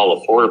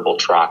small, affordable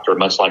tractor,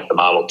 much like the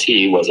Model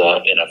T was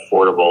an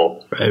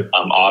affordable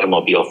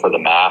automobile for the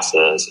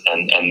masses.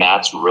 And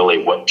that's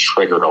really what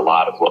triggered a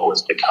lot of what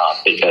was to come,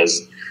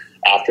 because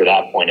after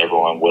that point,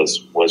 everyone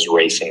was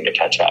racing to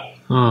catch up.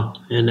 Oh,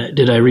 and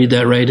did I read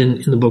that right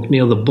in the book,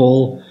 Neil? The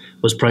bull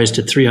was priced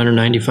at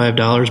 $395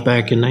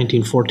 back in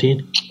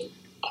 1914?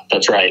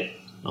 That's right.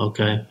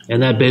 Okay.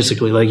 And that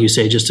basically, like you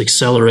say, just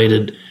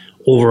accelerated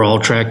overall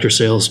tractor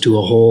sales to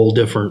a whole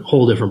different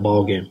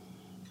ballgame.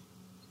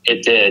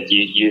 It did.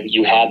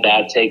 You had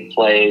that take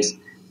place.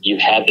 You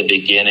had the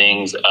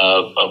beginnings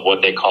of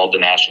what they called the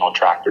National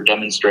Tractor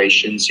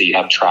Demonstration. So you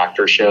have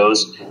tractor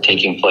shows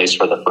taking place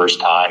for the first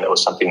time. It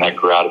was something that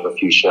grew out of a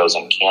few shows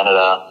in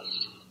Canada.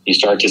 You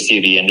start to see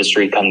the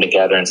industry come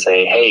together and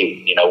say,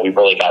 hey, we've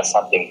really got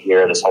something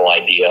here. This whole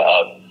idea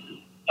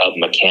of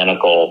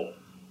mechanical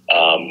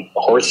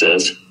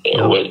horses,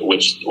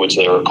 which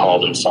they were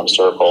called in some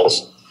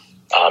circles.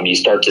 You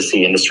start to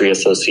see industry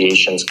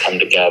associations come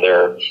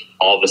together.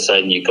 All of a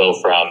sudden you go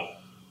from,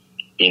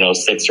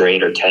 6 or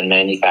 8 or 10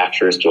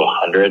 manufacturers to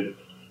 100.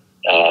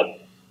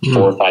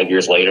 4 or 5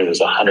 years later, there's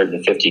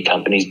 150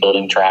 companies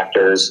building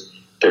tractors.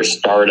 There's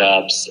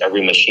startups.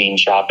 Every machine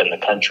shop in the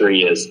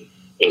country is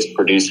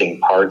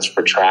producing parts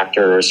for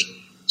tractors.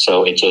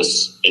 So it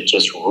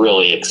just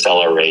really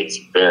accelerates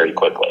very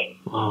quickly.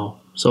 Wow.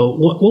 So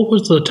what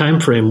was the time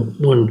frame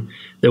when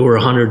there were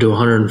 100 to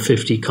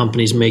 150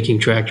 companies making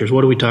tractors?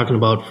 What are we talking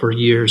about for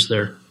years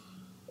there?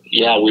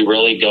 Yeah, we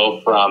really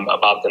go from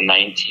about the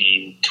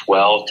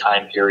 1912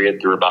 time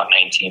period through about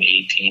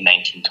 1918,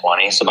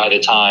 1920. So by the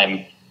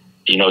time,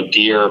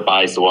 Deere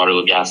buys the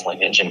Waterloo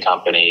Gasoline Engine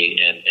Company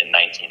in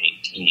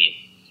 1918,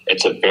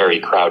 it's a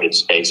very crowded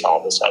space all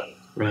of a sudden.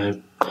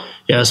 Right.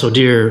 Yeah, so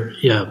Deere,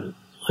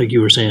 like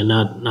you were saying,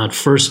 not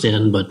first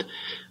in, but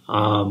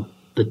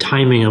the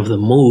timing of the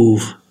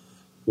move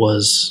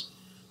was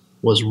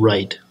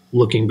right,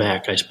 looking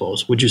back, I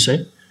suppose. Would you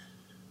say?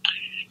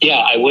 Yeah,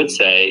 I would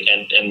say.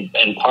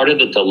 And part of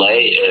the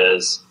delay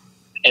is,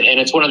 and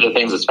it's one of the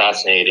things that's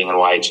fascinating and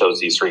why I chose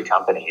these three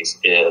companies,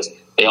 is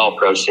they all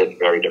approached it in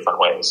very different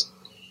ways.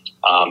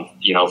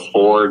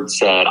 Ford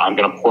said, I'm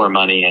going to pour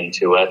money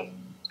into it.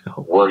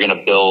 We're going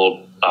to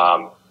build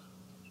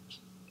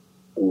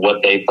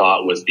what they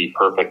thought was the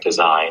perfect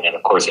design. And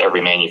of course,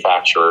 every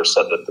manufacturer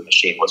said that the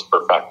machine was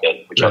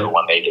perfected, whichever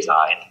one they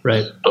designed.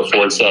 Right. But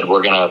Ford said,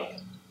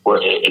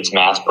 it's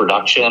mass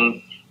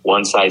production,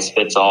 one size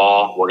fits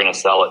all. We're going to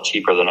sell it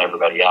cheaper than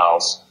everybody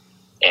else.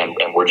 And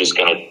we're just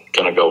going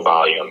to go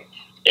volume.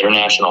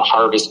 International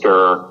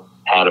Harvester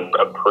had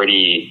a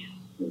pretty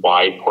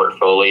wide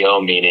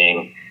portfolio,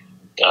 meaning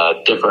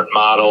different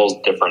models,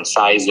 different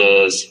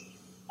sizes.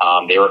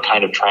 They were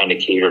kind of trying to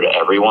cater to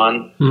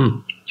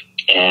everyone.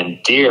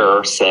 And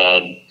Deere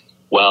said,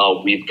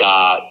 well, we've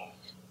got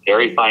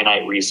very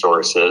finite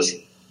resources,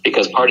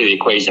 because part of the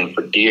equation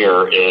for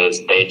Deere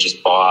is they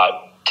just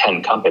bought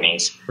 10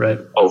 companies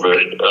over,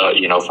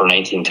 from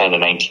 1910 to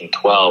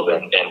 1912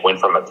 and went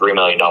from a $3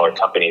 million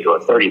company to a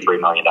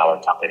 $33 million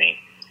company.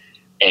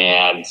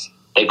 And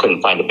they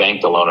couldn't find a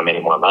bank to loan them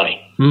any more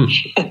money.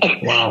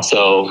 Wow.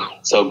 So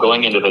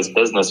going into this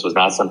business was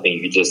not something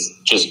you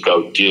just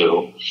go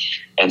do.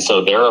 And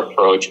so their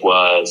approach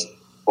was,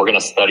 we're going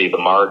to study the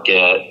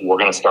market. We're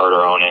going to start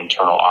our own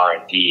internal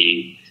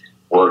R&D.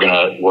 We're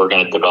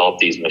going to develop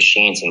these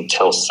machines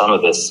until some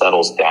of this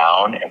settles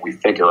down and we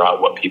figure out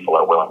what people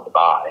are willing to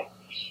buy.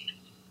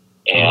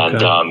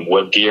 And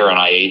what Deere and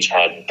IH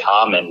had in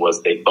common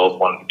was they both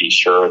wanted to be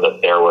sure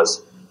that there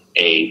was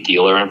a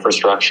dealer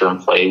infrastructure in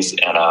place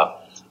and a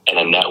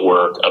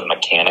network of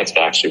mechanics to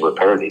actually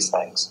repair these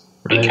things.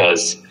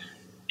 Because,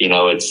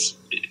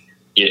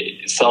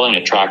 it's selling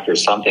a tractor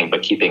is something,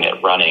 but keeping it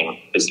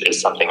running is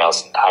something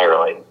else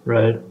entirely.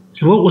 Right.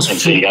 And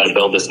so you got to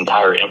build this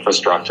entire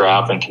infrastructure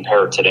out and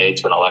compare it today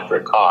to an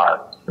electric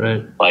car.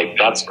 Right. Like,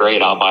 that's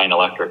great. I'll buy an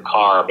electric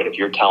car, but if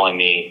you're telling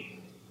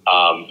me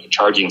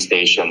charging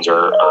stations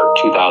are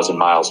 2,000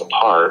 miles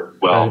apart,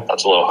 well,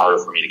 that's a little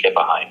harder for me to get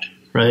behind.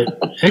 Right.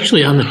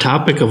 Actually, on the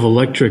topic of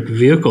electric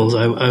vehicles,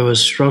 I was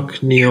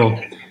struck,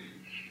 Neil,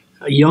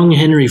 young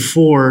Henry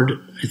Ford,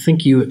 I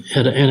think you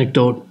had an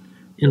anecdote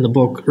in the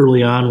book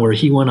early on where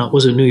he went out,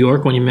 was it New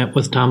York when he met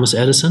with Thomas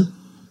Edison?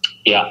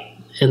 Yeah.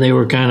 And they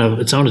were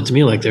it sounded to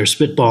me like they're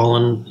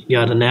spitballing,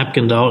 got a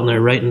napkin out and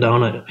they're writing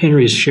down,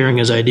 Henry's sharing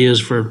his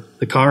ideas for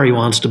the car he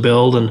wants to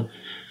build, and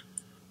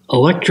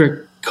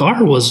electric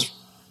car was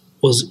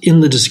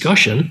in the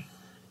discussion.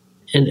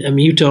 And I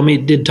mean, you tell me,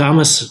 did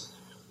Thomas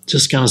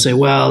just kind of say,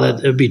 well,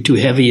 that would be too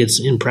heavy, it's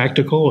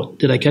impractical?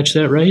 Did I catch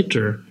that right?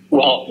 Or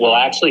Well,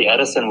 actually,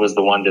 Edison was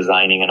the one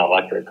designing an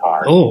electric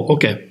car. Oh,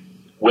 okay.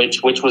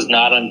 Which was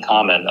not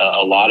uncommon.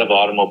 A lot of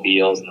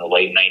automobiles in the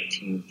late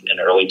 19th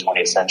and early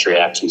 20th century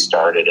actually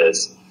started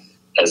as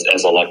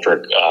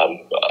electric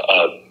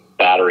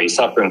battery,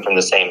 suffering from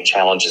the same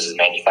challenges as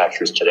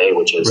manufacturers today,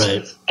 which is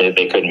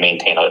they couldn't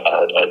maintain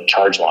a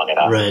charge long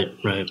enough.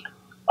 Right.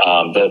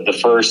 The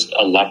first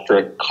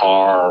electric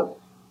car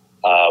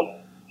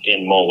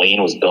in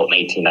Moline was built in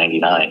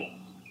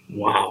 1899.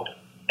 Wow.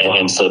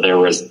 And so there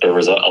was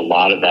a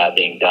lot of that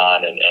being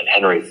done. And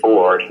Henry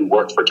Ford, who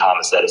worked for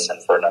Thomas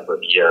Edison for a number of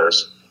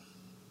years,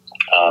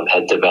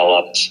 had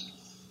developed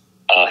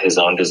his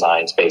own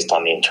designs based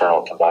on the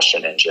internal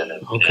combustion engine.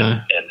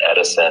 And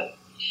Edison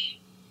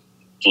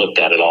looked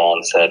at it all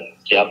and said,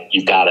 yep,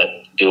 you've got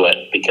it, do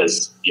it,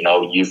 because,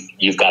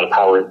 you've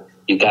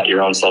got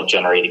your own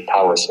self-generating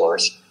power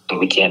source, and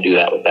we can't do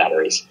that with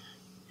batteries.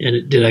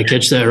 And did I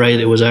catch that right?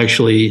 It was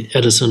actually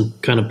Edison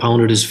kind of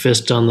pounded his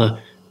fist on the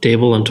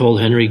table and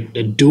told Henry,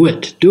 do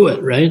it,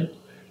 right?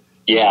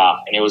 Yeah,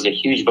 and it was a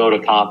huge vote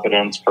of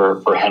confidence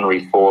for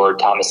Henry Ford.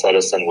 Thomas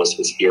Edison was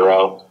his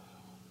hero.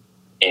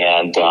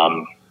 And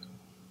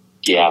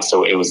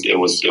so it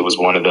was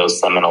one of those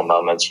seminal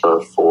moments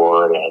for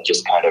Ford, and it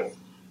just kind of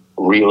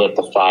relit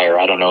the fire.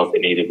 I don't know if it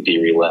needed to be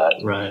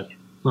relit. Right.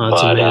 Oh,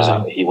 that's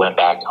amazing. He went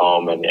back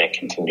home and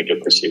continued to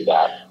pursue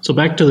that. So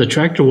back to the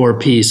tractor war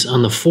piece.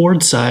 On the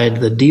Ford side,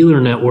 the dealer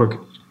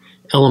network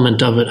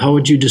element of it, how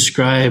would you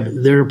describe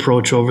their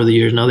approach over the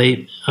years? Now,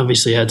 they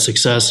obviously had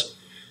success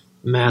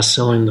mass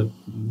selling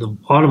the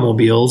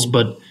automobiles,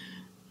 but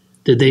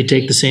did they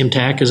take the same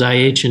tack as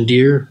IH and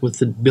Deere with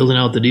the building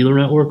out the dealer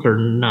network or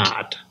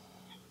not?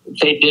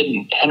 They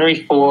didn't.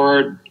 Henry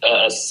Ford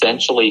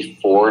essentially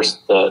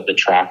forced the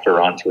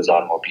tractor onto his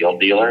automobile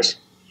dealers.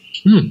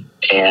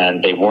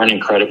 And they weren't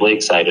incredibly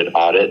excited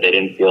about it. They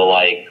didn't feel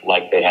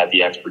like they had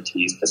the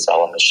expertise to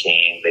sell a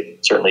machine. They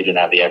certainly didn't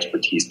have the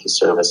expertise to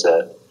service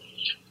it.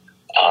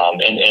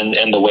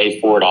 And the way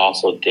Ford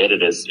also did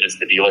it is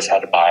the dealers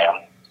had to buy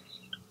them.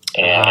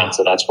 And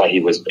so that's why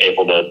he was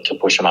able to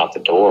push them out the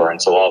door.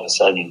 And so all of a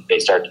sudden they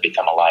start to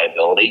become a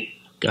liability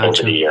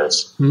over the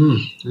years.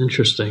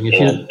 Interesting.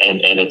 And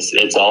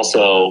it's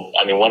also,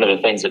 I mean, one of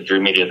the things that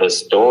drew me to this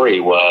story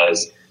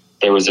was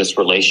there was this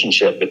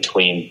relationship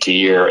between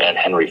Deere and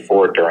Henry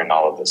Ford during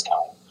all of this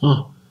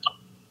time.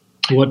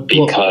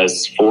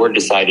 Because Ford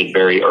decided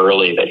very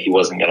early that he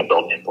wasn't going to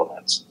build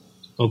implements.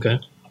 Okay.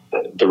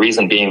 The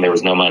reason being there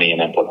was no money in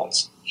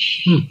implements.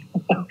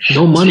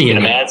 No money. So you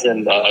can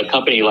imagine a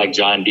company like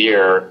John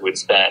Deere would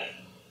spend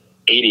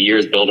 80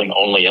 years building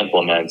only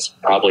implements,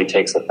 probably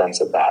takes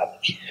offense at that.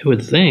 I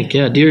would think,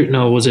 yeah. Deere,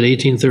 no, was it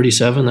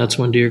 1837? That's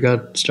when Deere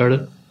got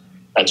started?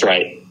 That's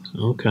right.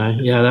 Okay.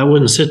 Yeah, that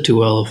wouldn't sit too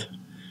well if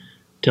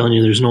telling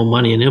you there's no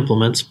money in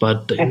implements.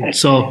 But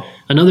so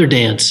another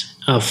dance,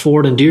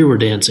 Ford and Deere were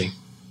dancing.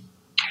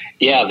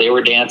 Yeah, they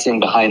were dancing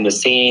behind the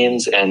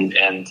scenes, and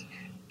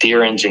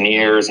Deere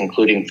engineers,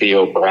 including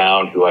Theo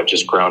Brown, who I've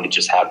just grown to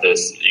just have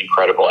this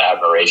incredible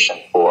admiration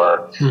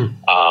for,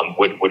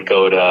 would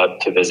go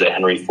to visit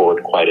Henry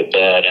Ford quite a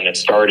bit. And it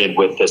started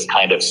with this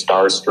kind of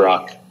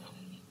starstruck,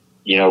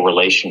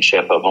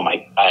 relationship of,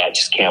 I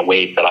just can't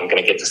wait that I'm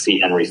going to get to see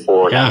Henry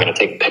Ford. Yeah. I'm going to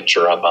take a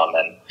picture of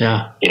him.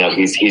 And,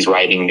 he's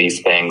writing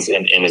these things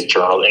in his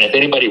journal. And if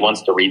anybody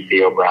wants to read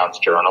Theo Brown's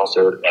journals,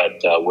 they're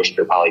at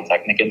Worcester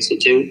Polytechnic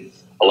Institute.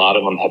 A lot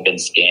of them have been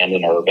scanned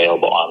and are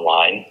available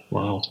online.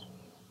 Wow.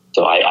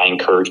 So I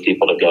encourage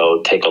people to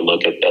go take a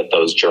look at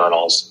those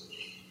journals.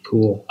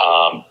 Cool.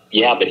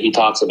 But he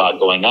talks about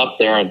going up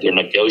there and they're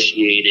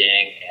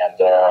negotiating,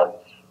 and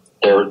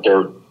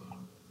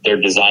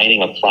they're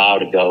designing a plow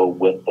to go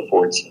with the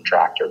Fordson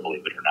tractor,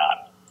 believe it or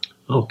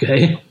not.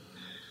 Okay.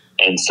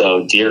 And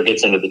so Deere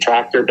gets into the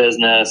tractor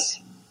business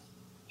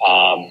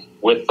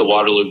with the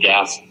Waterloo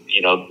gas,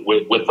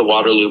 with the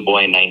Waterloo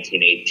boy in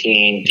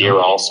 1918. Deere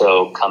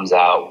also comes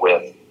out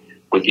with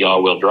the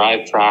all-wheel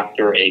drive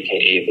tractor,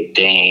 a.k.a. the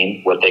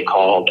Dane, what they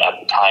called at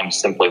the time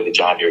simply the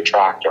John Deere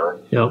tractor,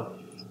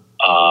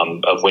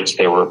 of which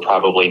there were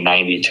probably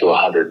 90 to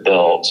 100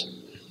 builds.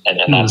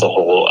 And that's a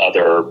whole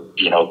other,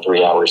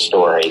 3-hour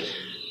story.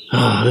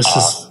 This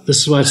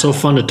is why it's so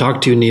fun to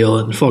talk to you, Neil.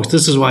 And folks,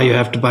 this is why you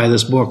have to buy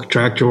this book,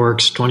 Tractor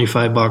Works,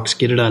 $25.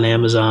 Get it on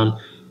Amazon.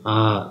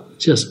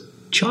 Just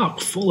chock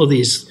full of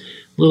these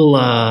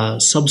little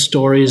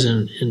sub-stories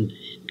and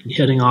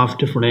heading off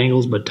different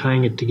angles, but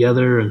tying it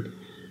together. And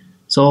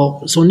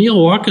so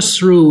Neil, walk us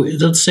through,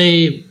 let's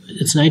say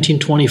it's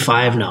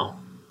 1925 now.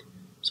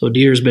 So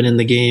Deere's been in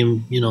the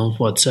game,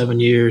 7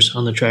 years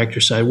on the tractor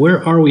side.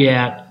 Where are we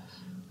at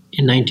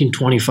in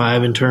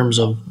 1925 in terms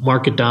of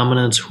market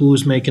dominance?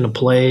 Who's making a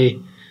play?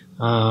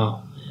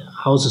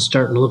 How's it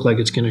starting to look like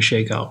it's going to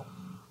shake out?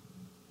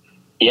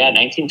 Yeah,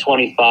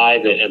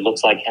 1925, it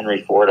looks like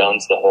Henry Ford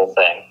owns the whole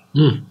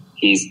thing.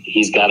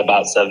 He's got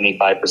about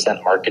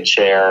 75% market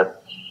share.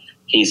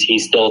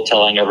 He's still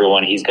telling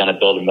everyone he's going to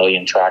build 1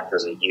 million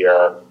tractors a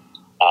year.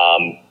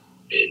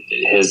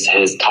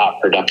 His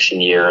top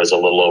production year is a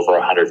little over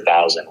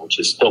 100,000, which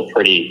is still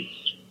pretty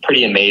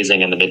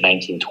amazing in the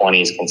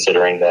mid-1920s,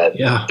 considering that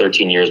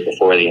 13 years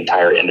before the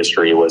entire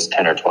industry was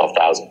 10 or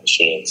 12,000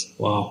 machines.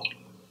 Wow.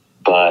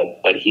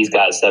 But he's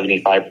got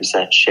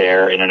 75%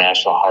 share.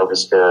 International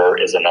Harvester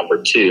is a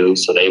number 2,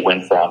 so they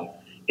went from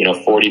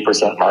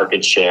 40%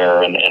 market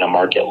share and a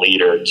market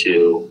leader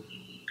to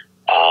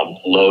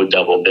low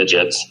double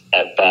digits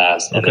at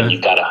best. And then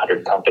you've got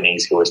 100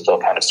 companies who are still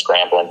kind of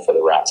scrambling for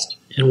the rest.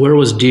 And where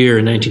was Deere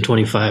in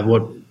 1925?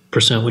 What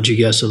percent would you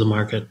guess of the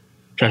market,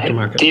 tractor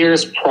market?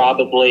 Deere's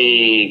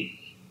probably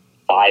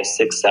 5,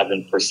 6,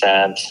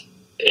 7%.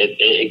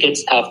 It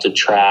gets tough to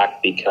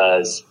track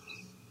because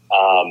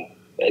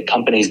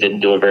companies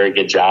didn't do a very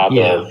good job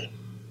of,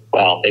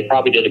 they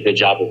probably did a good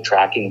job of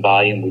tracking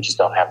volume. We just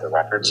don't have the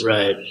records.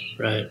 Right.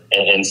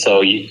 And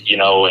so,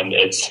 and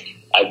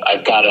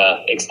I've got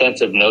a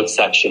extensive notes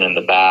section in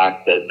the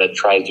back that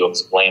tries to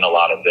explain a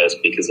lot of this,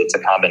 because it's a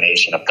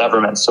combination of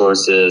government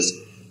sources,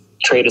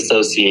 trade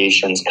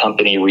associations,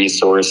 company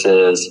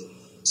resources.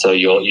 So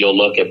you'll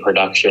look at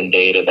production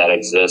data that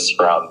exists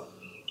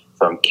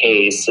from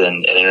Case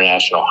and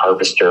International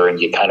Harvester, and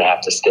you kind of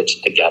have to stitch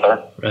it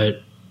together. Right.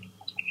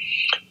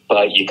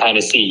 But you kind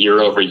of see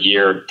year over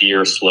year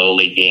Deere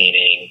slowly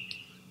gaining.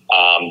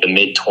 The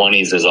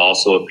mid-20s is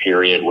also a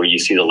period where you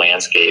see the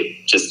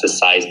landscape, just the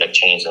seismic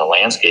change in the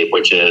landscape,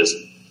 which is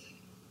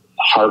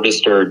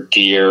Harvester,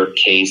 Deere,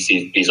 Case,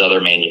 these other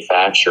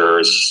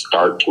manufacturers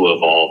start to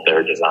evolve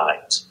their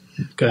designs.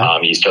 Okay.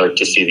 You start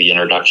to see the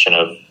introduction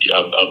of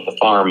the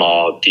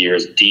Farmall,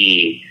 Deere's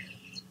D.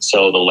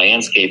 So the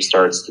landscape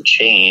starts to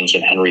change,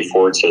 and Henry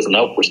Ford says,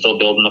 nope, we're still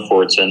building the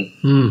Fordson.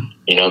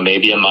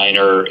 Maybe a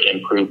minor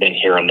improvement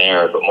here and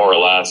there, but more or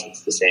less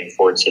it's the same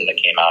Fordson that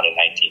came out in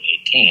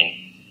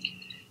 1918.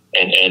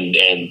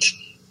 And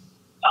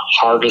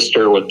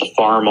Harvester with the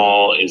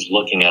Farmall is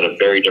looking at a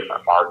very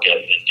different market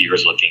than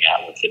Deere's looking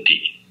at with the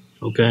D.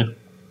 Okay.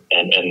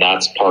 And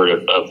that's part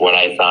of what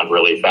I found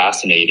really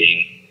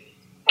fascinating,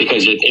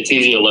 because it's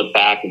easy to look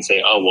back and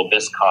say, oh, well,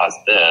 this caused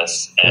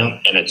this, and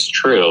it's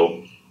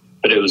true,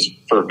 but it was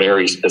for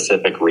very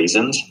specific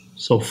reasons.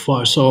 So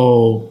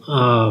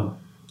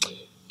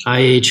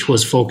IH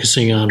was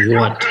focusing on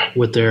what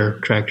with their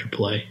tractor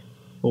play?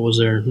 What was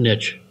their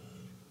niche?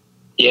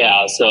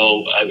 Yeah,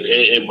 so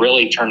it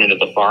really turned into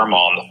the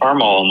Farmall, and the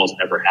Farmall almost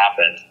never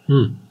happened.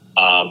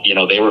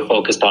 They were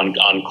focused on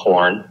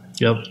corn.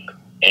 Yep.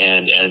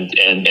 And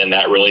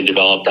that really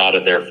developed out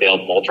of their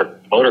failed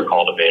motor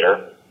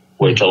cultivator,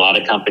 which a lot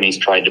of companies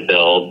tried to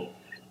build.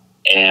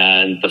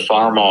 And the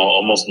Farmall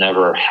almost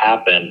never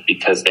happened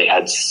because they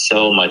had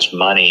so much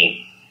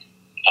money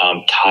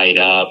tied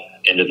up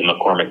into the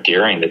McCormick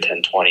Deering, the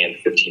 1020 and the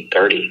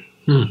 1530.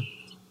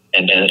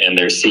 And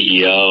their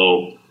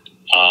CEO,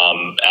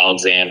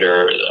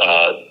 Alexander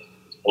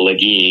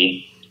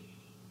Legee,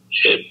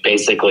 it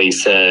basically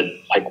said,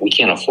 like, we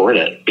can't afford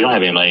it. We don't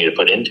have any money to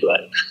put into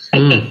it.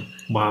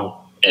 Wow.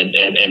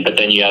 But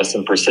then you have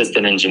some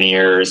persistent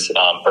engineers,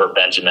 Bert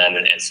Benjamin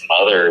and some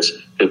others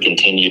who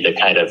continue to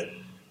kind of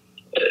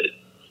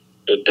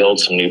build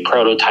some new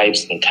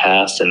prototypes and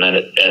test. And then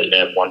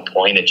at one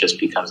point, it just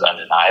becomes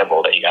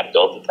undeniable that you got to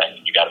build the thing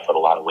and you got to put a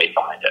lot of weight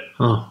behind it.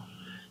 Oh,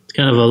 it's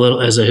kind of a little,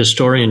 as a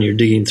historian, you're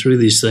digging through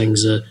these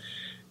things.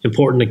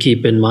 Important to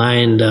keep in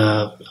mind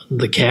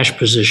the cash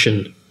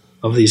position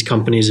of these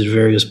companies at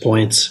various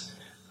points.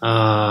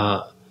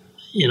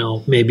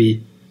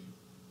 Maybe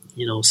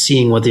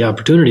seeing what the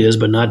opportunity is,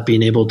 but not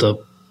being able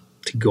to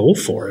go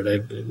for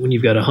it. When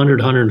you've got 100,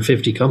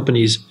 150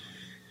 companies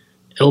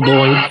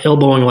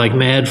elbowing like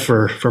mad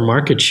for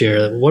market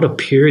share, what a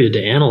period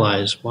to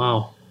analyze.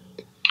 Wow.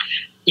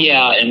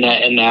 Yeah,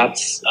 and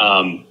that's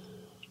the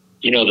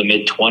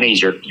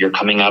mid-20s. You're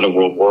coming out of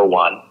World War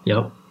I.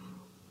 Yep.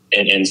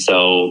 And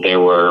so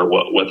there were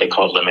what they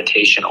called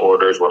limitation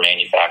orders, where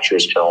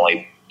manufacturers could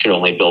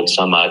only build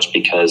so much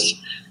because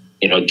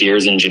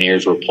Deere's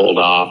engineers were pulled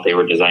off. They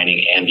were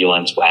designing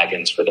ambulance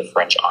wagons for the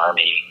French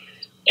army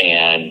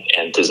and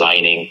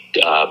designing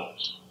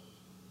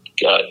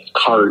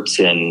carts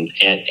and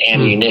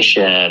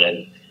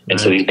ammunition. And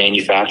so these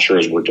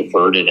manufacturers were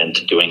diverted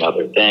into doing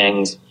other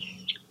things.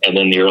 And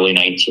then the early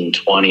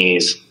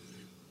 1920s,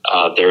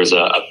 there's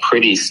a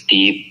pretty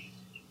steep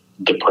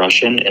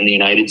depression in the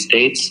United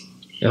States.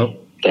 Yep.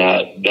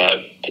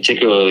 that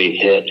particularly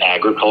hit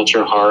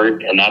agriculture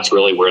hard. And that's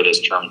really where this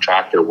term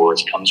tractor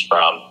wars comes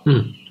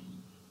from,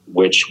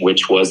 which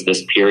was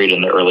this period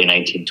in the early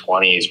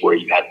 1920s where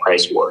you had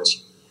price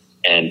wars.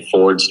 And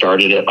Ford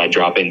started it by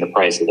dropping the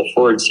price of the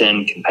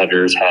Fordson.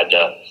 Competitors had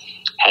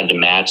to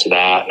match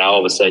that. Now all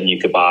of a sudden you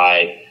could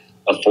buy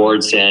a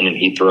Fordson and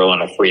he'd throw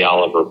in a free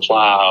Oliver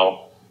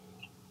plow,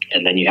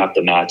 and then you have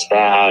to match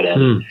that.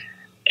 And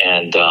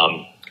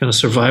kind of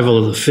survival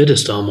of the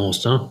fittest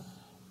almost, huh?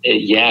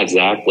 Yeah,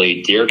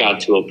 exactly. Deere got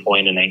to a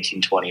point in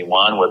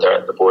 1921 where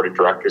the board of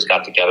directors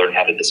got together and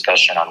had a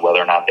discussion on whether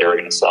or not they were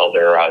going to sell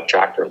their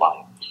tractor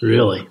line.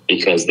 Really?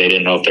 Because they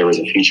didn't know if there was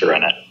a future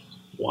in it.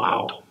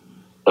 Wow.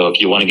 So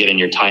if you want to get in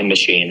your time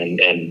machine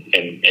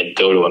and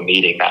go to a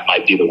meeting, that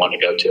might be the one to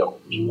go to.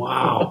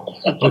 Wow.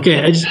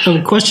 Okay, I just have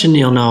a question,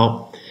 Neil.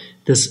 Now,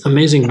 this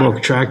amazing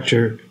book,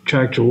 Tractor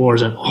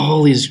Wars, and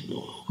all these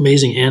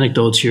amazing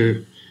anecdotes.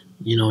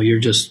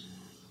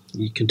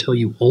 You can tell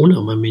you own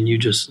them. I mean,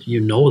 you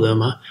know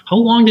them. How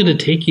long did it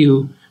take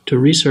you to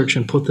research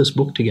and put this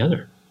book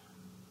together?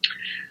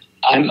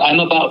 I'm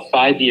about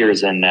 5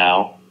 years in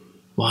now.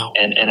 Wow.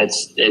 And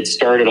it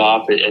started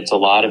off. It's a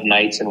lot of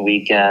nights and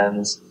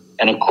weekends.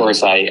 And of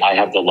course, I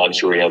have the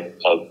luxury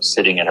of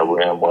sitting in a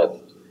room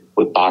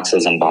with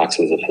boxes and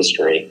boxes of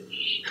history.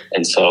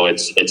 And so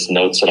it's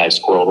notes that I've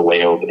squirreled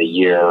away over the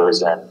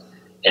years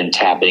and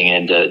tapping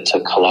into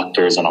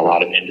collectors and a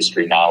lot of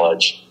industry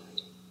knowledge.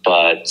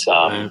 But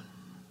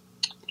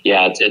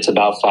it's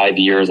about 5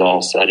 years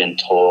all said and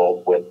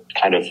told, with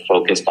kind of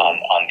focused on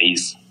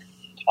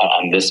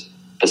this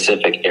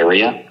specific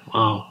area.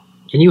 Wow.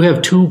 And you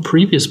have two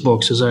previous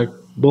books, is that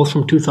both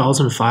from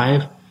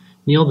 2005?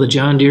 Neil, the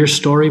John Deere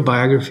story,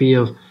 biography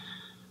of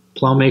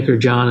plowmaker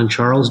John and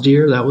Charles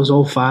Deere, that was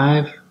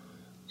 2005.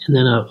 And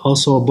then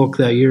also a book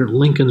that year,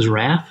 Lincoln's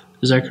Wrath.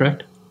 Is that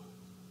correct?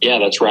 Yeah,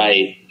 that's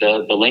right.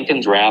 The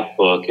Lincoln's Wrath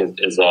book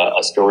is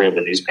a story of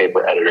a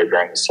newspaper editor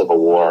during the Civil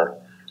War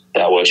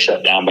that was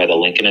shut down by the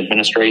Lincoln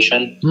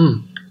administration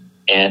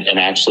and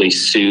actually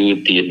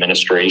sued the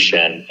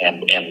administration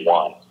and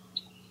won.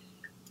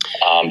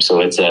 So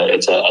it's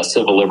a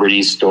civil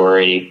liberties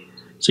story.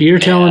 So you're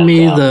telling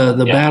me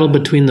the battle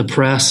between the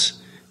press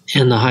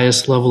and the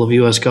highest level of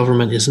U.S.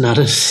 government is not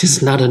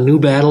a new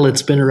battle.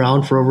 It's been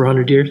around for over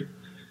 100 years.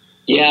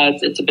 Yeah,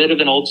 it's a bit of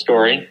an old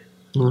story.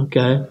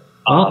 Okay.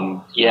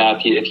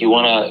 If you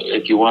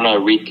want to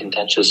read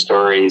contentious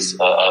stories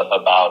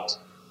about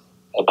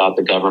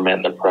the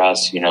government and the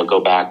press, go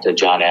back to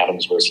John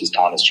Adams versus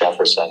Thomas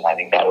Jefferson. I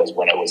think that was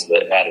when it was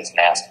at its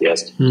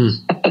nastiest.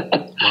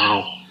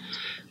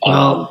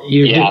 Wow.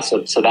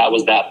 So that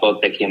was that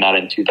book that came out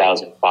in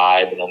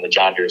 2005, and then the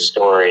John Deere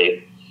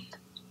story,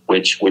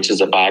 which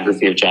is a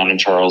biography of John and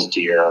Charles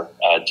Deere,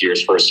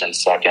 Deere's first and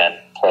second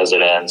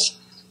presidents.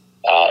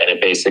 And it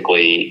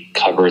basically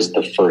covers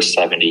the first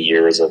 70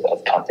 years of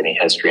company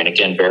history. And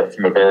again,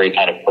 from a very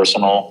kind of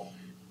personal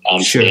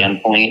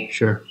standpoint,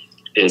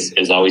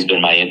 is always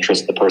been my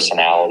interest, the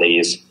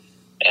personalities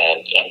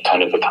and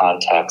kind of the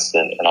context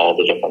and all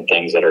the different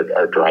things that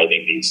are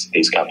driving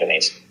these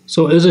companies.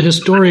 So as a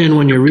historian,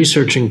 when you're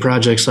researching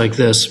projects like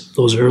this,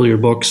 those earlier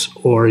books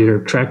or your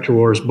Tractor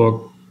Wars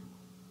book,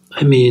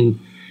 I mean,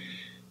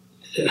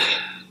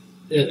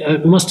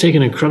 it must take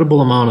an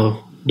incredible amount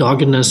of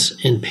doggedness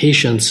and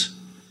patience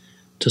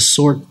to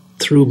sort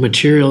through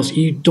materials.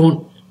 You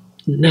don't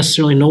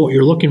necessarily know what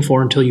you're looking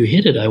for until you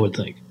hit it, I would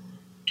think.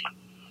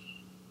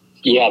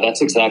 Yeah,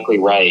 that's exactly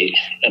right.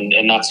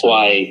 And that's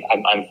why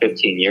I'm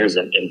 15 years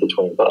in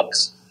between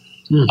books.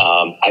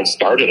 I've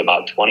started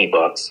about 20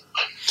 books,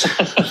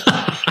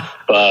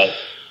 but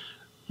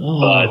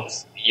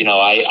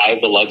I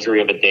have the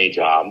luxury of a day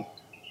job.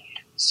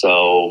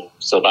 So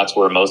that's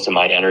where most of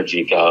my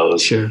energy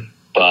goes. Sure.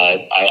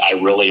 But I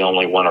really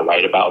only want to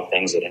write about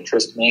things that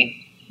interest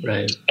me.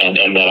 Right.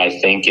 And that I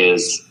think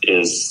is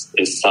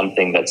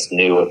something that's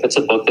new. If it's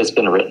a book that's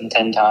been written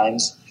 10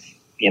 times,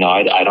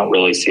 I don't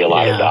really see a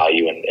lot of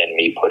value in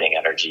me putting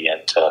energy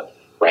into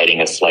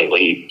writing a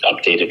slightly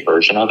updated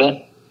version of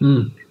it.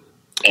 Mm.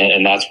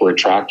 And that's where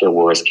Tractor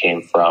Wars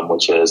came from,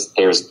 which is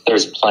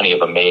there's plenty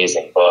of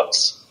amazing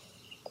books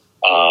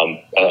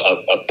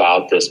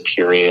about this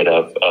period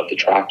of the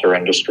tractor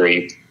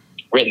industry,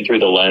 written through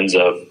the lens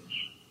of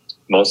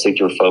mostly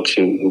through folks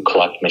who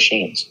collect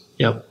machines.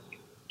 Yep.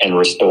 And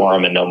restore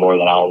them and know more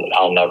than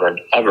I'll never,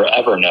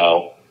 ever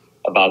know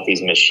about these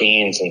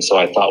machines. And so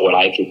I thought what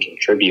I could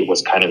contribute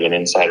was kind of an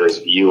insider's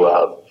view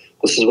of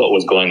this is what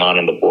was going on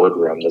in the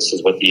boardroom. This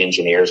is what the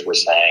engineers were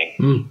saying.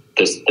 Mm.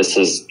 This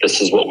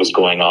is what was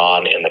going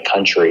on in the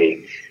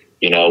country.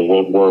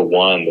 World War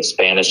I, the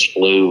Spanish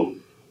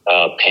flu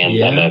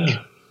pandemic.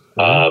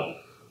 Yeah.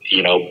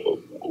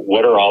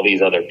 What are all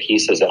these other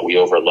pieces that we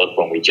overlook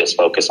when we just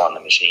focus on the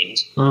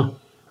machines? Huh.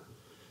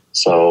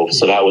 So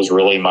that was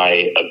really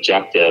my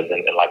objective.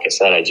 And like I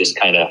said,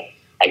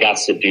 I got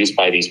seduced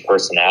by these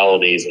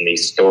personalities and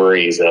these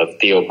stories of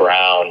Theo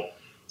Brown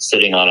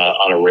sitting on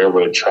a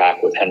railroad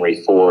track with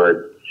Henry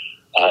Ford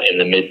in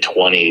the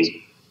mid-20s.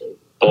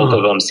 Both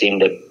of them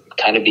seemed to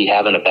kind of be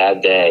having a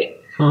bad day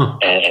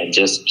and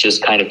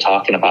just kind of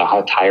talking about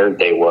how tired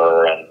they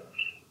were and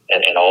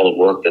all the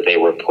work that they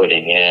were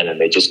putting in.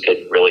 And they just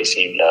couldn't really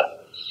seem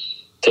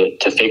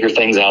to figure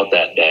things out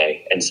that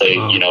day. And so,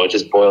 it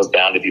just boils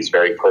down to these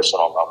very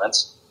personal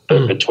moments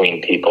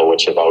between people,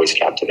 which have always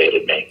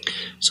captivated me.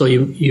 So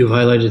you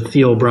highlighted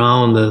Theo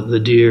Brown, the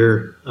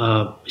Deere.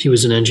 He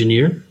was an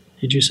engineer,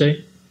 did you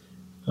say?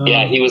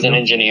 Yeah, he was an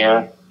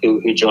engineer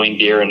who joined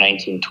Deere in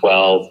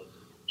 1912.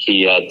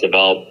 He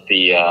developed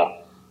the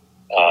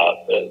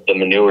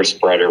manure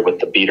spreader with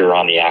the beater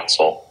on the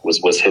axle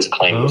was his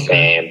claim to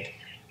fame.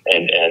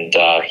 And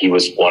he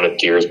was one of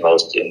Deere's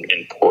most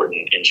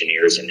important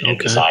engineers and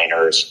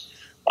designers,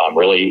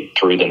 really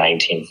through the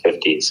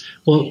 1950s.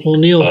 Well,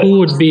 Neil, who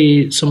would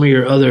be some of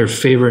your other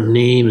favorite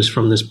names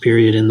from this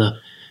period in the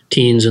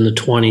teens and the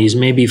 20s?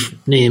 Maybe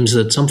names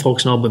that some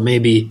folks know, but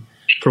maybe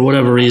for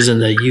whatever reason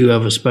that you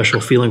have a special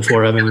feeling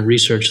for, having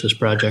researched this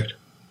project.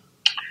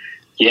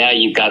 Yeah,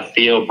 you've got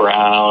Theo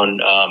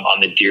Brown on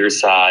the Deere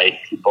side,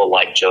 people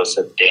like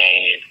Joseph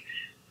Dane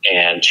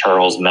and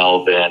Charles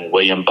Melvin,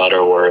 William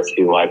Butterworth,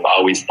 who I've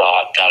always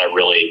thought got a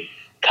really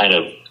kind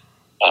of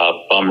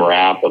bum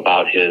rap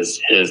about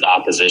his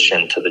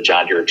opposition to the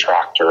John Deere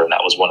tractor. And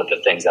that was one of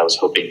the things I was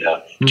hoping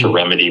to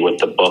remedy with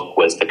the book,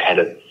 was to kind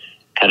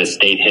of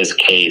state his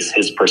case,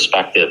 his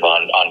perspective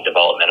on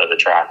development of the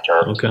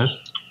tractor. Okay.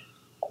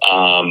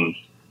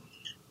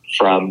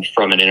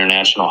 From an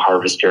International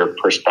Harvester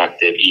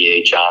perspective,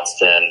 E.A.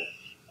 Johnston,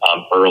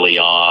 early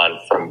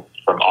on from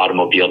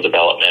automobile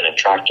development and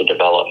tractor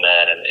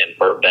development, and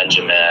Bert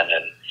Benjamin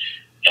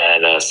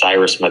and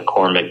Cyrus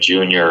McCormick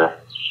Jr.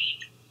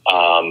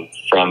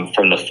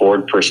 From the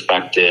Ford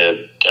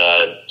perspective,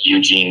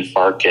 Eugene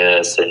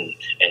Farkas and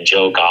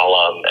Joe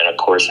Gollum, and of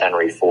course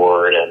Henry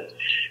Ford. And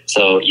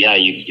so,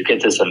 you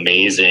get this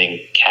amazing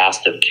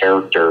cast of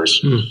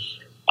characters,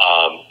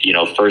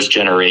 first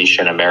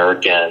generation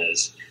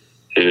Americans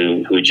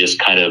who just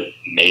kind of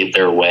made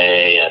their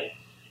way, and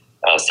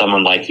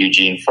someone like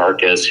Eugene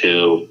Farkas,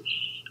 who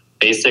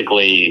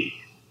basically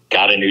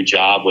got a new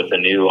job with a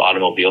new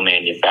automobile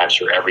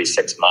manufacturer every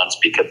 6 months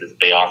because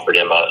they offered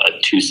him a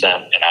 2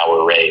 cent an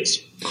hour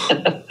raise.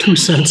 2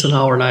 cents an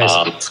hour, nice.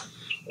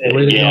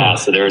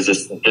 So there was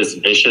this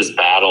vicious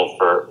battle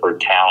for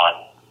talent.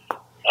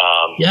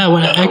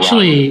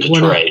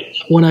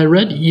 When I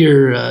read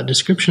your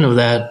description of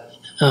that,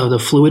 the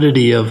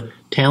fluidity of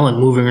talent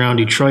moving around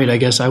Detroit, I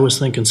guess I was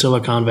thinking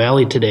Silicon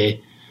Valley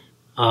today,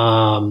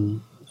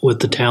 with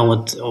the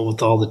talent,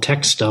 with all the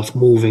tech stuff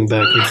moving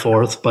back and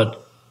forth. But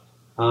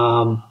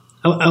I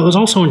was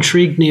also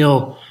intrigued,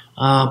 Neil,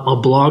 a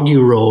blog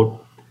you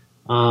wrote,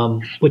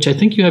 which I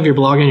think you have your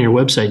blog on your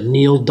website,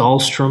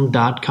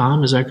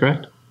 neildahlstrom.com. Is that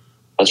correct?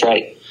 That's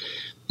right.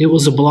 It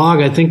was a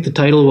blog. I think the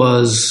title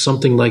was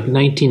something like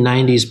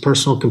 1990s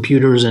Personal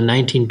Computers and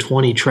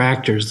 1920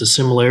 Tractors, the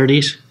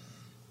Similarities.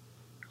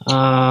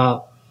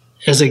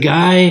 As a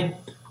guy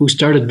who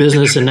started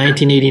business in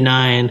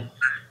 1989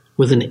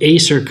 with an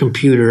Acer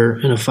computer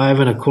and a 5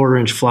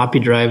 1/4-inch floppy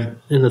drive,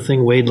 and the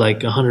thing weighed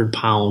like 100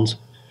 pounds,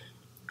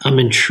 I'm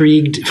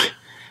intrigued.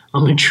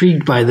 I'm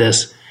intrigued by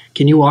this.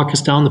 Can you walk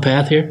us down the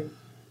path here?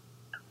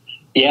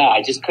 Yeah,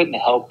 I just couldn't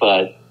help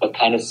but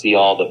kind of see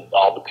all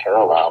the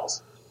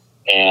parallels.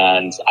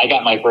 And I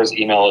got my first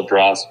email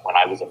address when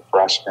I was a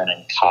freshman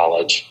in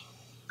college.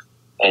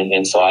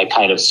 And so I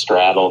kind of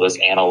straddle this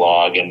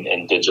analog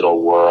and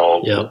digital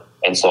world. Yep.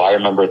 And so I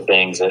remember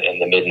things in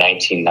the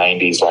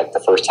mid-1990s, like the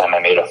first time I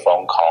made a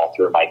phone call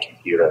through my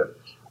computer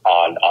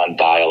on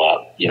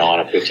dial-up, on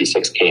a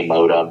 56K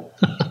modem,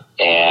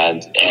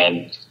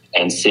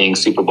 and seeing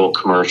Super Bowl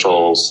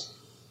commercials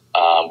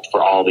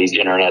for all these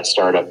internet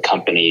startup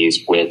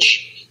companies,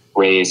 which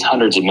raise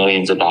hundreds of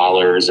millions of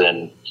dollars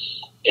in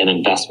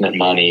investment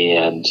money,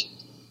 and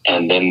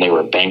then they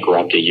were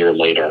bankrupt a year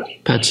later.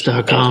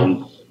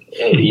 Pets.com.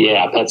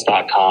 Yeah,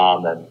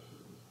 Pets.com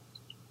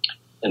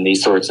and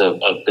these sorts of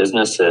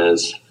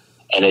businesses.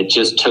 And it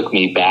just took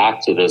me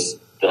back to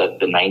the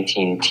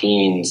 19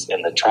 teens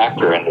in the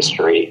tractor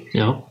industry,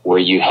 where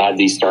you had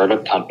these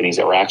startup companies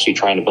that were actually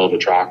trying to build a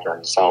tractor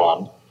and sell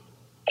them.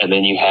 And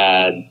then you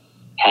had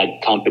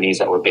companies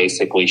that were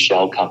basically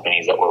shell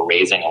companies that were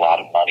raising a lot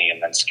of money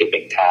and then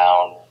skipping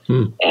town.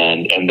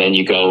 And then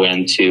you go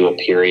into a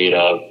period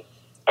of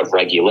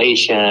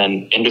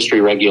regulation,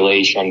 industry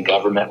regulation,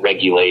 government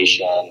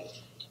regulation.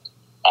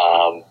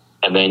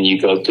 And then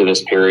you go through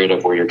this period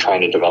of where you're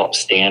trying to develop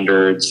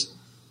standards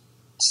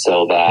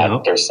so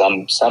that there's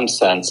some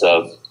sense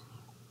of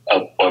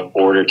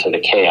order to the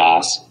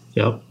chaos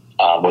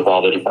with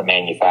all the different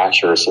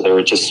manufacturers. So there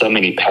were just so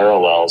many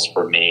parallels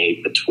for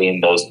me between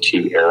those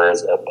two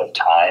eras of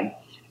time.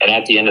 And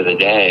at the end of the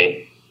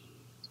day,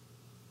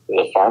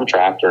 the farm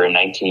tractor in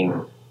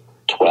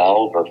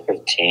 1912 or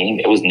 15,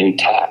 it was new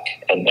tech,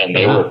 and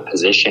they were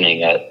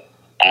positioning it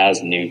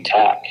as new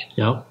tech.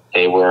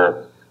 They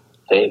were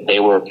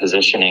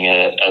positioning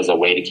it as a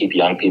way to keep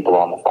young people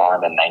on the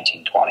farm in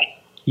 1920.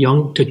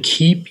 To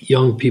keep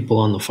young people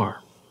on the farm.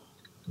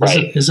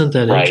 Right. Isn't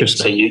that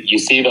interesting? So you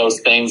see those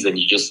things and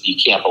you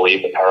can't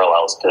believe the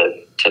parallels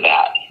to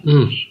that.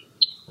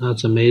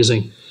 That's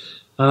amazing.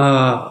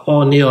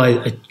 Neil,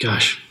 I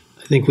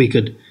think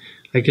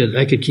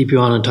I could keep you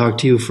on and talk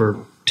to you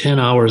for 10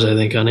 hours, I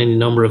think, on any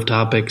number of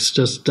topics.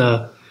 Just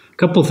a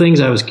couple things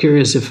I was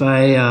curious if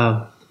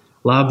I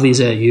lob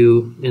these at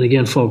you. And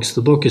again, folks,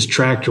 the book is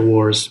Tractor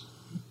Wars.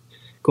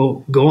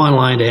 Go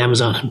online to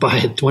Amazon and buy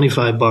it.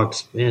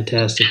 $25.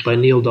 Fantastic. By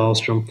Neil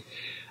Dahlstrom.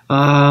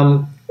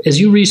 As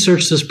you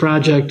research this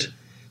project,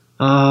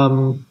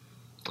 what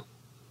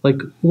are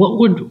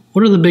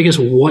the biggest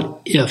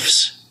what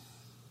ifs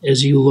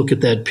as you look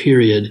at that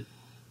period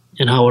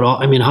and how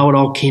it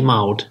all came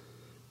out?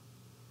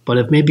 But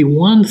if maybe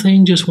one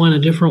thing just went a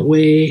different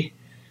way,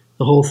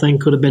 the whole thing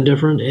could have been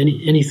different.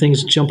 Any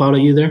things jump out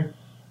at you there?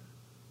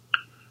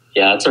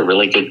 Yeah, that's a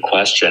really good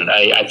question.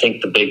 I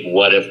think the big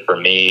what if for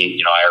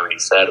me, I already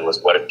said, was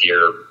what if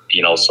Deere,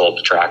 sold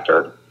the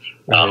tractor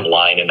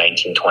line in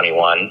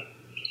 1921.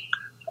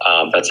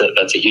 That's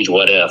a huge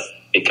what if,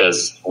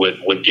 because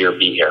would Deere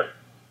be here?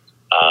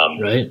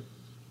 Right.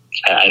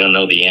 I don't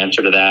know the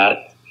answer to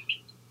that.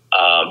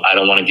 I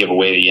don't want to give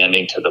away the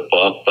ending to the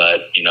book,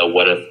 but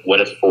what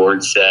if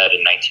Ford said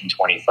in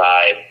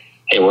 1925,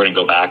 hey, we're going to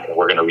go back and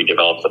we're going to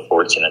redevelop the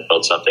Fordson and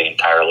build something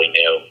entirely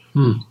new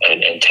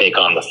and take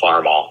on the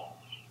farm all.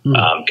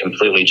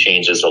 Completely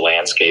changes the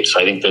landscape. So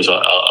I think there's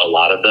a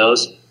lot of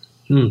those.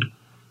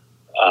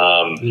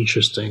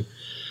 Interesting.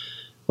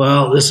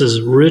 Well, this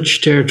is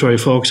rich territory,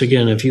 folks.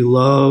 Again, if you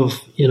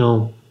love,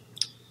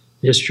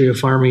 history of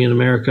farming in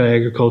America,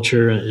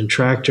 agriculture and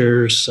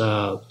tractors,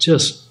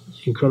 just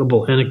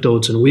incredible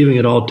anecdotes and weaving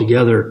it all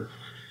together.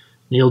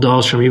 Neil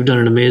Dahlstrom, you've done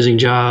an amazing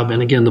job.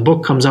 And again, the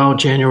book comes out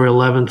January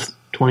 11th,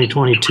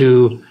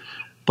 2022.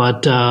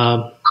 But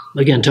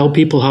again, tell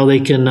people how they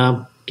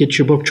can get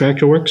your book,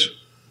 Tractor Works.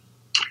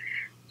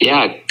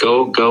 Yeah,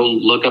 go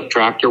look up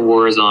Tractor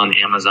Wars on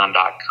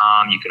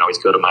Amazon.com. You can always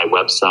go to my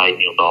website,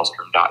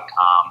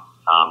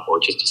 neildahlstrom.com, or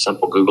just a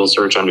simple Google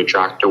search under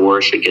Tractor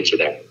Wars should get you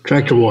there.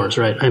 Tractor Wars,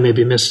 right. I may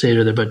be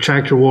misstated there, but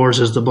Tractor Wars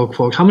is the book,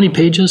 folks. How many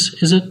pages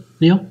is it,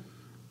 Neil?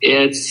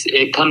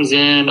 It comes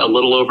in a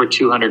little over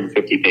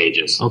 250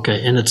 pages.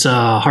 Okay, and it's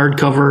a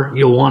hardcover.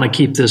 You'll want to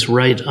keep this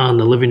right on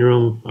the living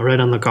room, right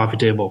on the coffee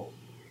table.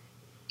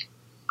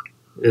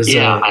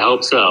 I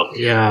hope so.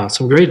 Yeah,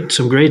 some great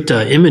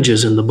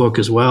images in the book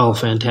as well.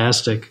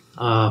 Fantastic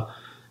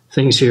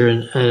things here,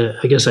 and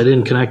I guess I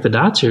didn't connect the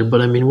dots here,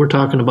 but I mean we're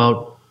talking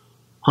about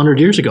 100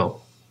 years ago,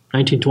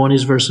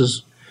 1920s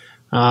versus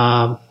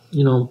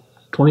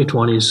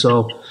 2020s.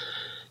 So.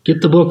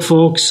 Get the book,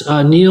 folks.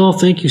 Neil,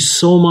 thank you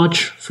so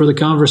much for the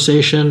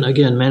conversation.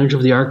 Again, manager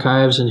of the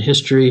archives and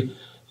history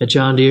at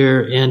John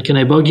Deere. And can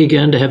I bug you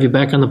again to have you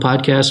back on the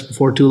podcast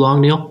before too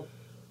long, Neil?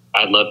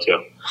 I'd love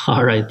to.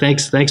 All right.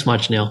 Thanks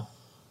much, Neil.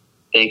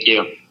 Thank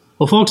you.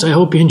 Well, folks, I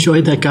hope you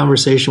enjoyed that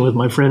conversation with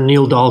my friend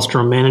Neil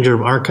Dahlstrom, manager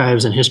of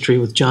archives and history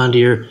with John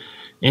Deere.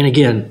 And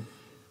again,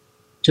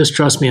 just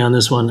trust me on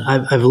this one.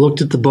 I've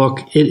looked at the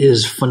book. It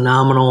is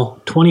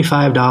phenomenal.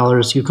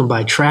 $25. You can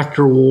buy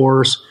Tractor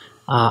Wars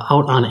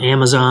out on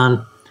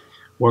Amazon,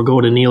 or go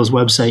to Neil's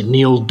website,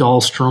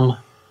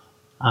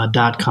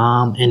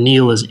 neildahlstrom.com, and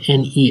Neil is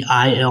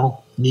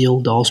Neil,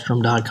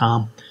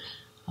 neildahlstrom.com.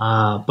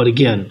 But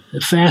again, a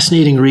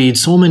fascinating read,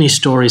 so many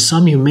stories,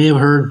 some you may have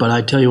heard, but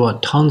I tell you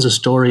what, tons of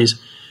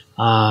stories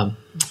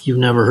you've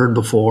never heard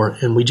before,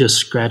 and we just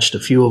scratched a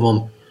few of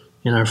them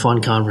in our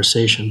fun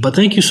conversation. But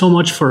thank you so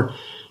much for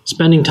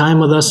spending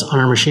time with us on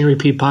our Machine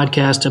Repeat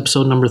podcast,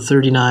 episode number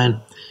 39.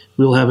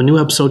 We will have a new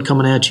episode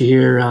coming at you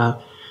here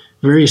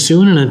very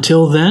soon, and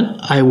until then,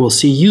 I will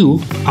see you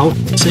out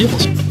in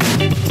sales.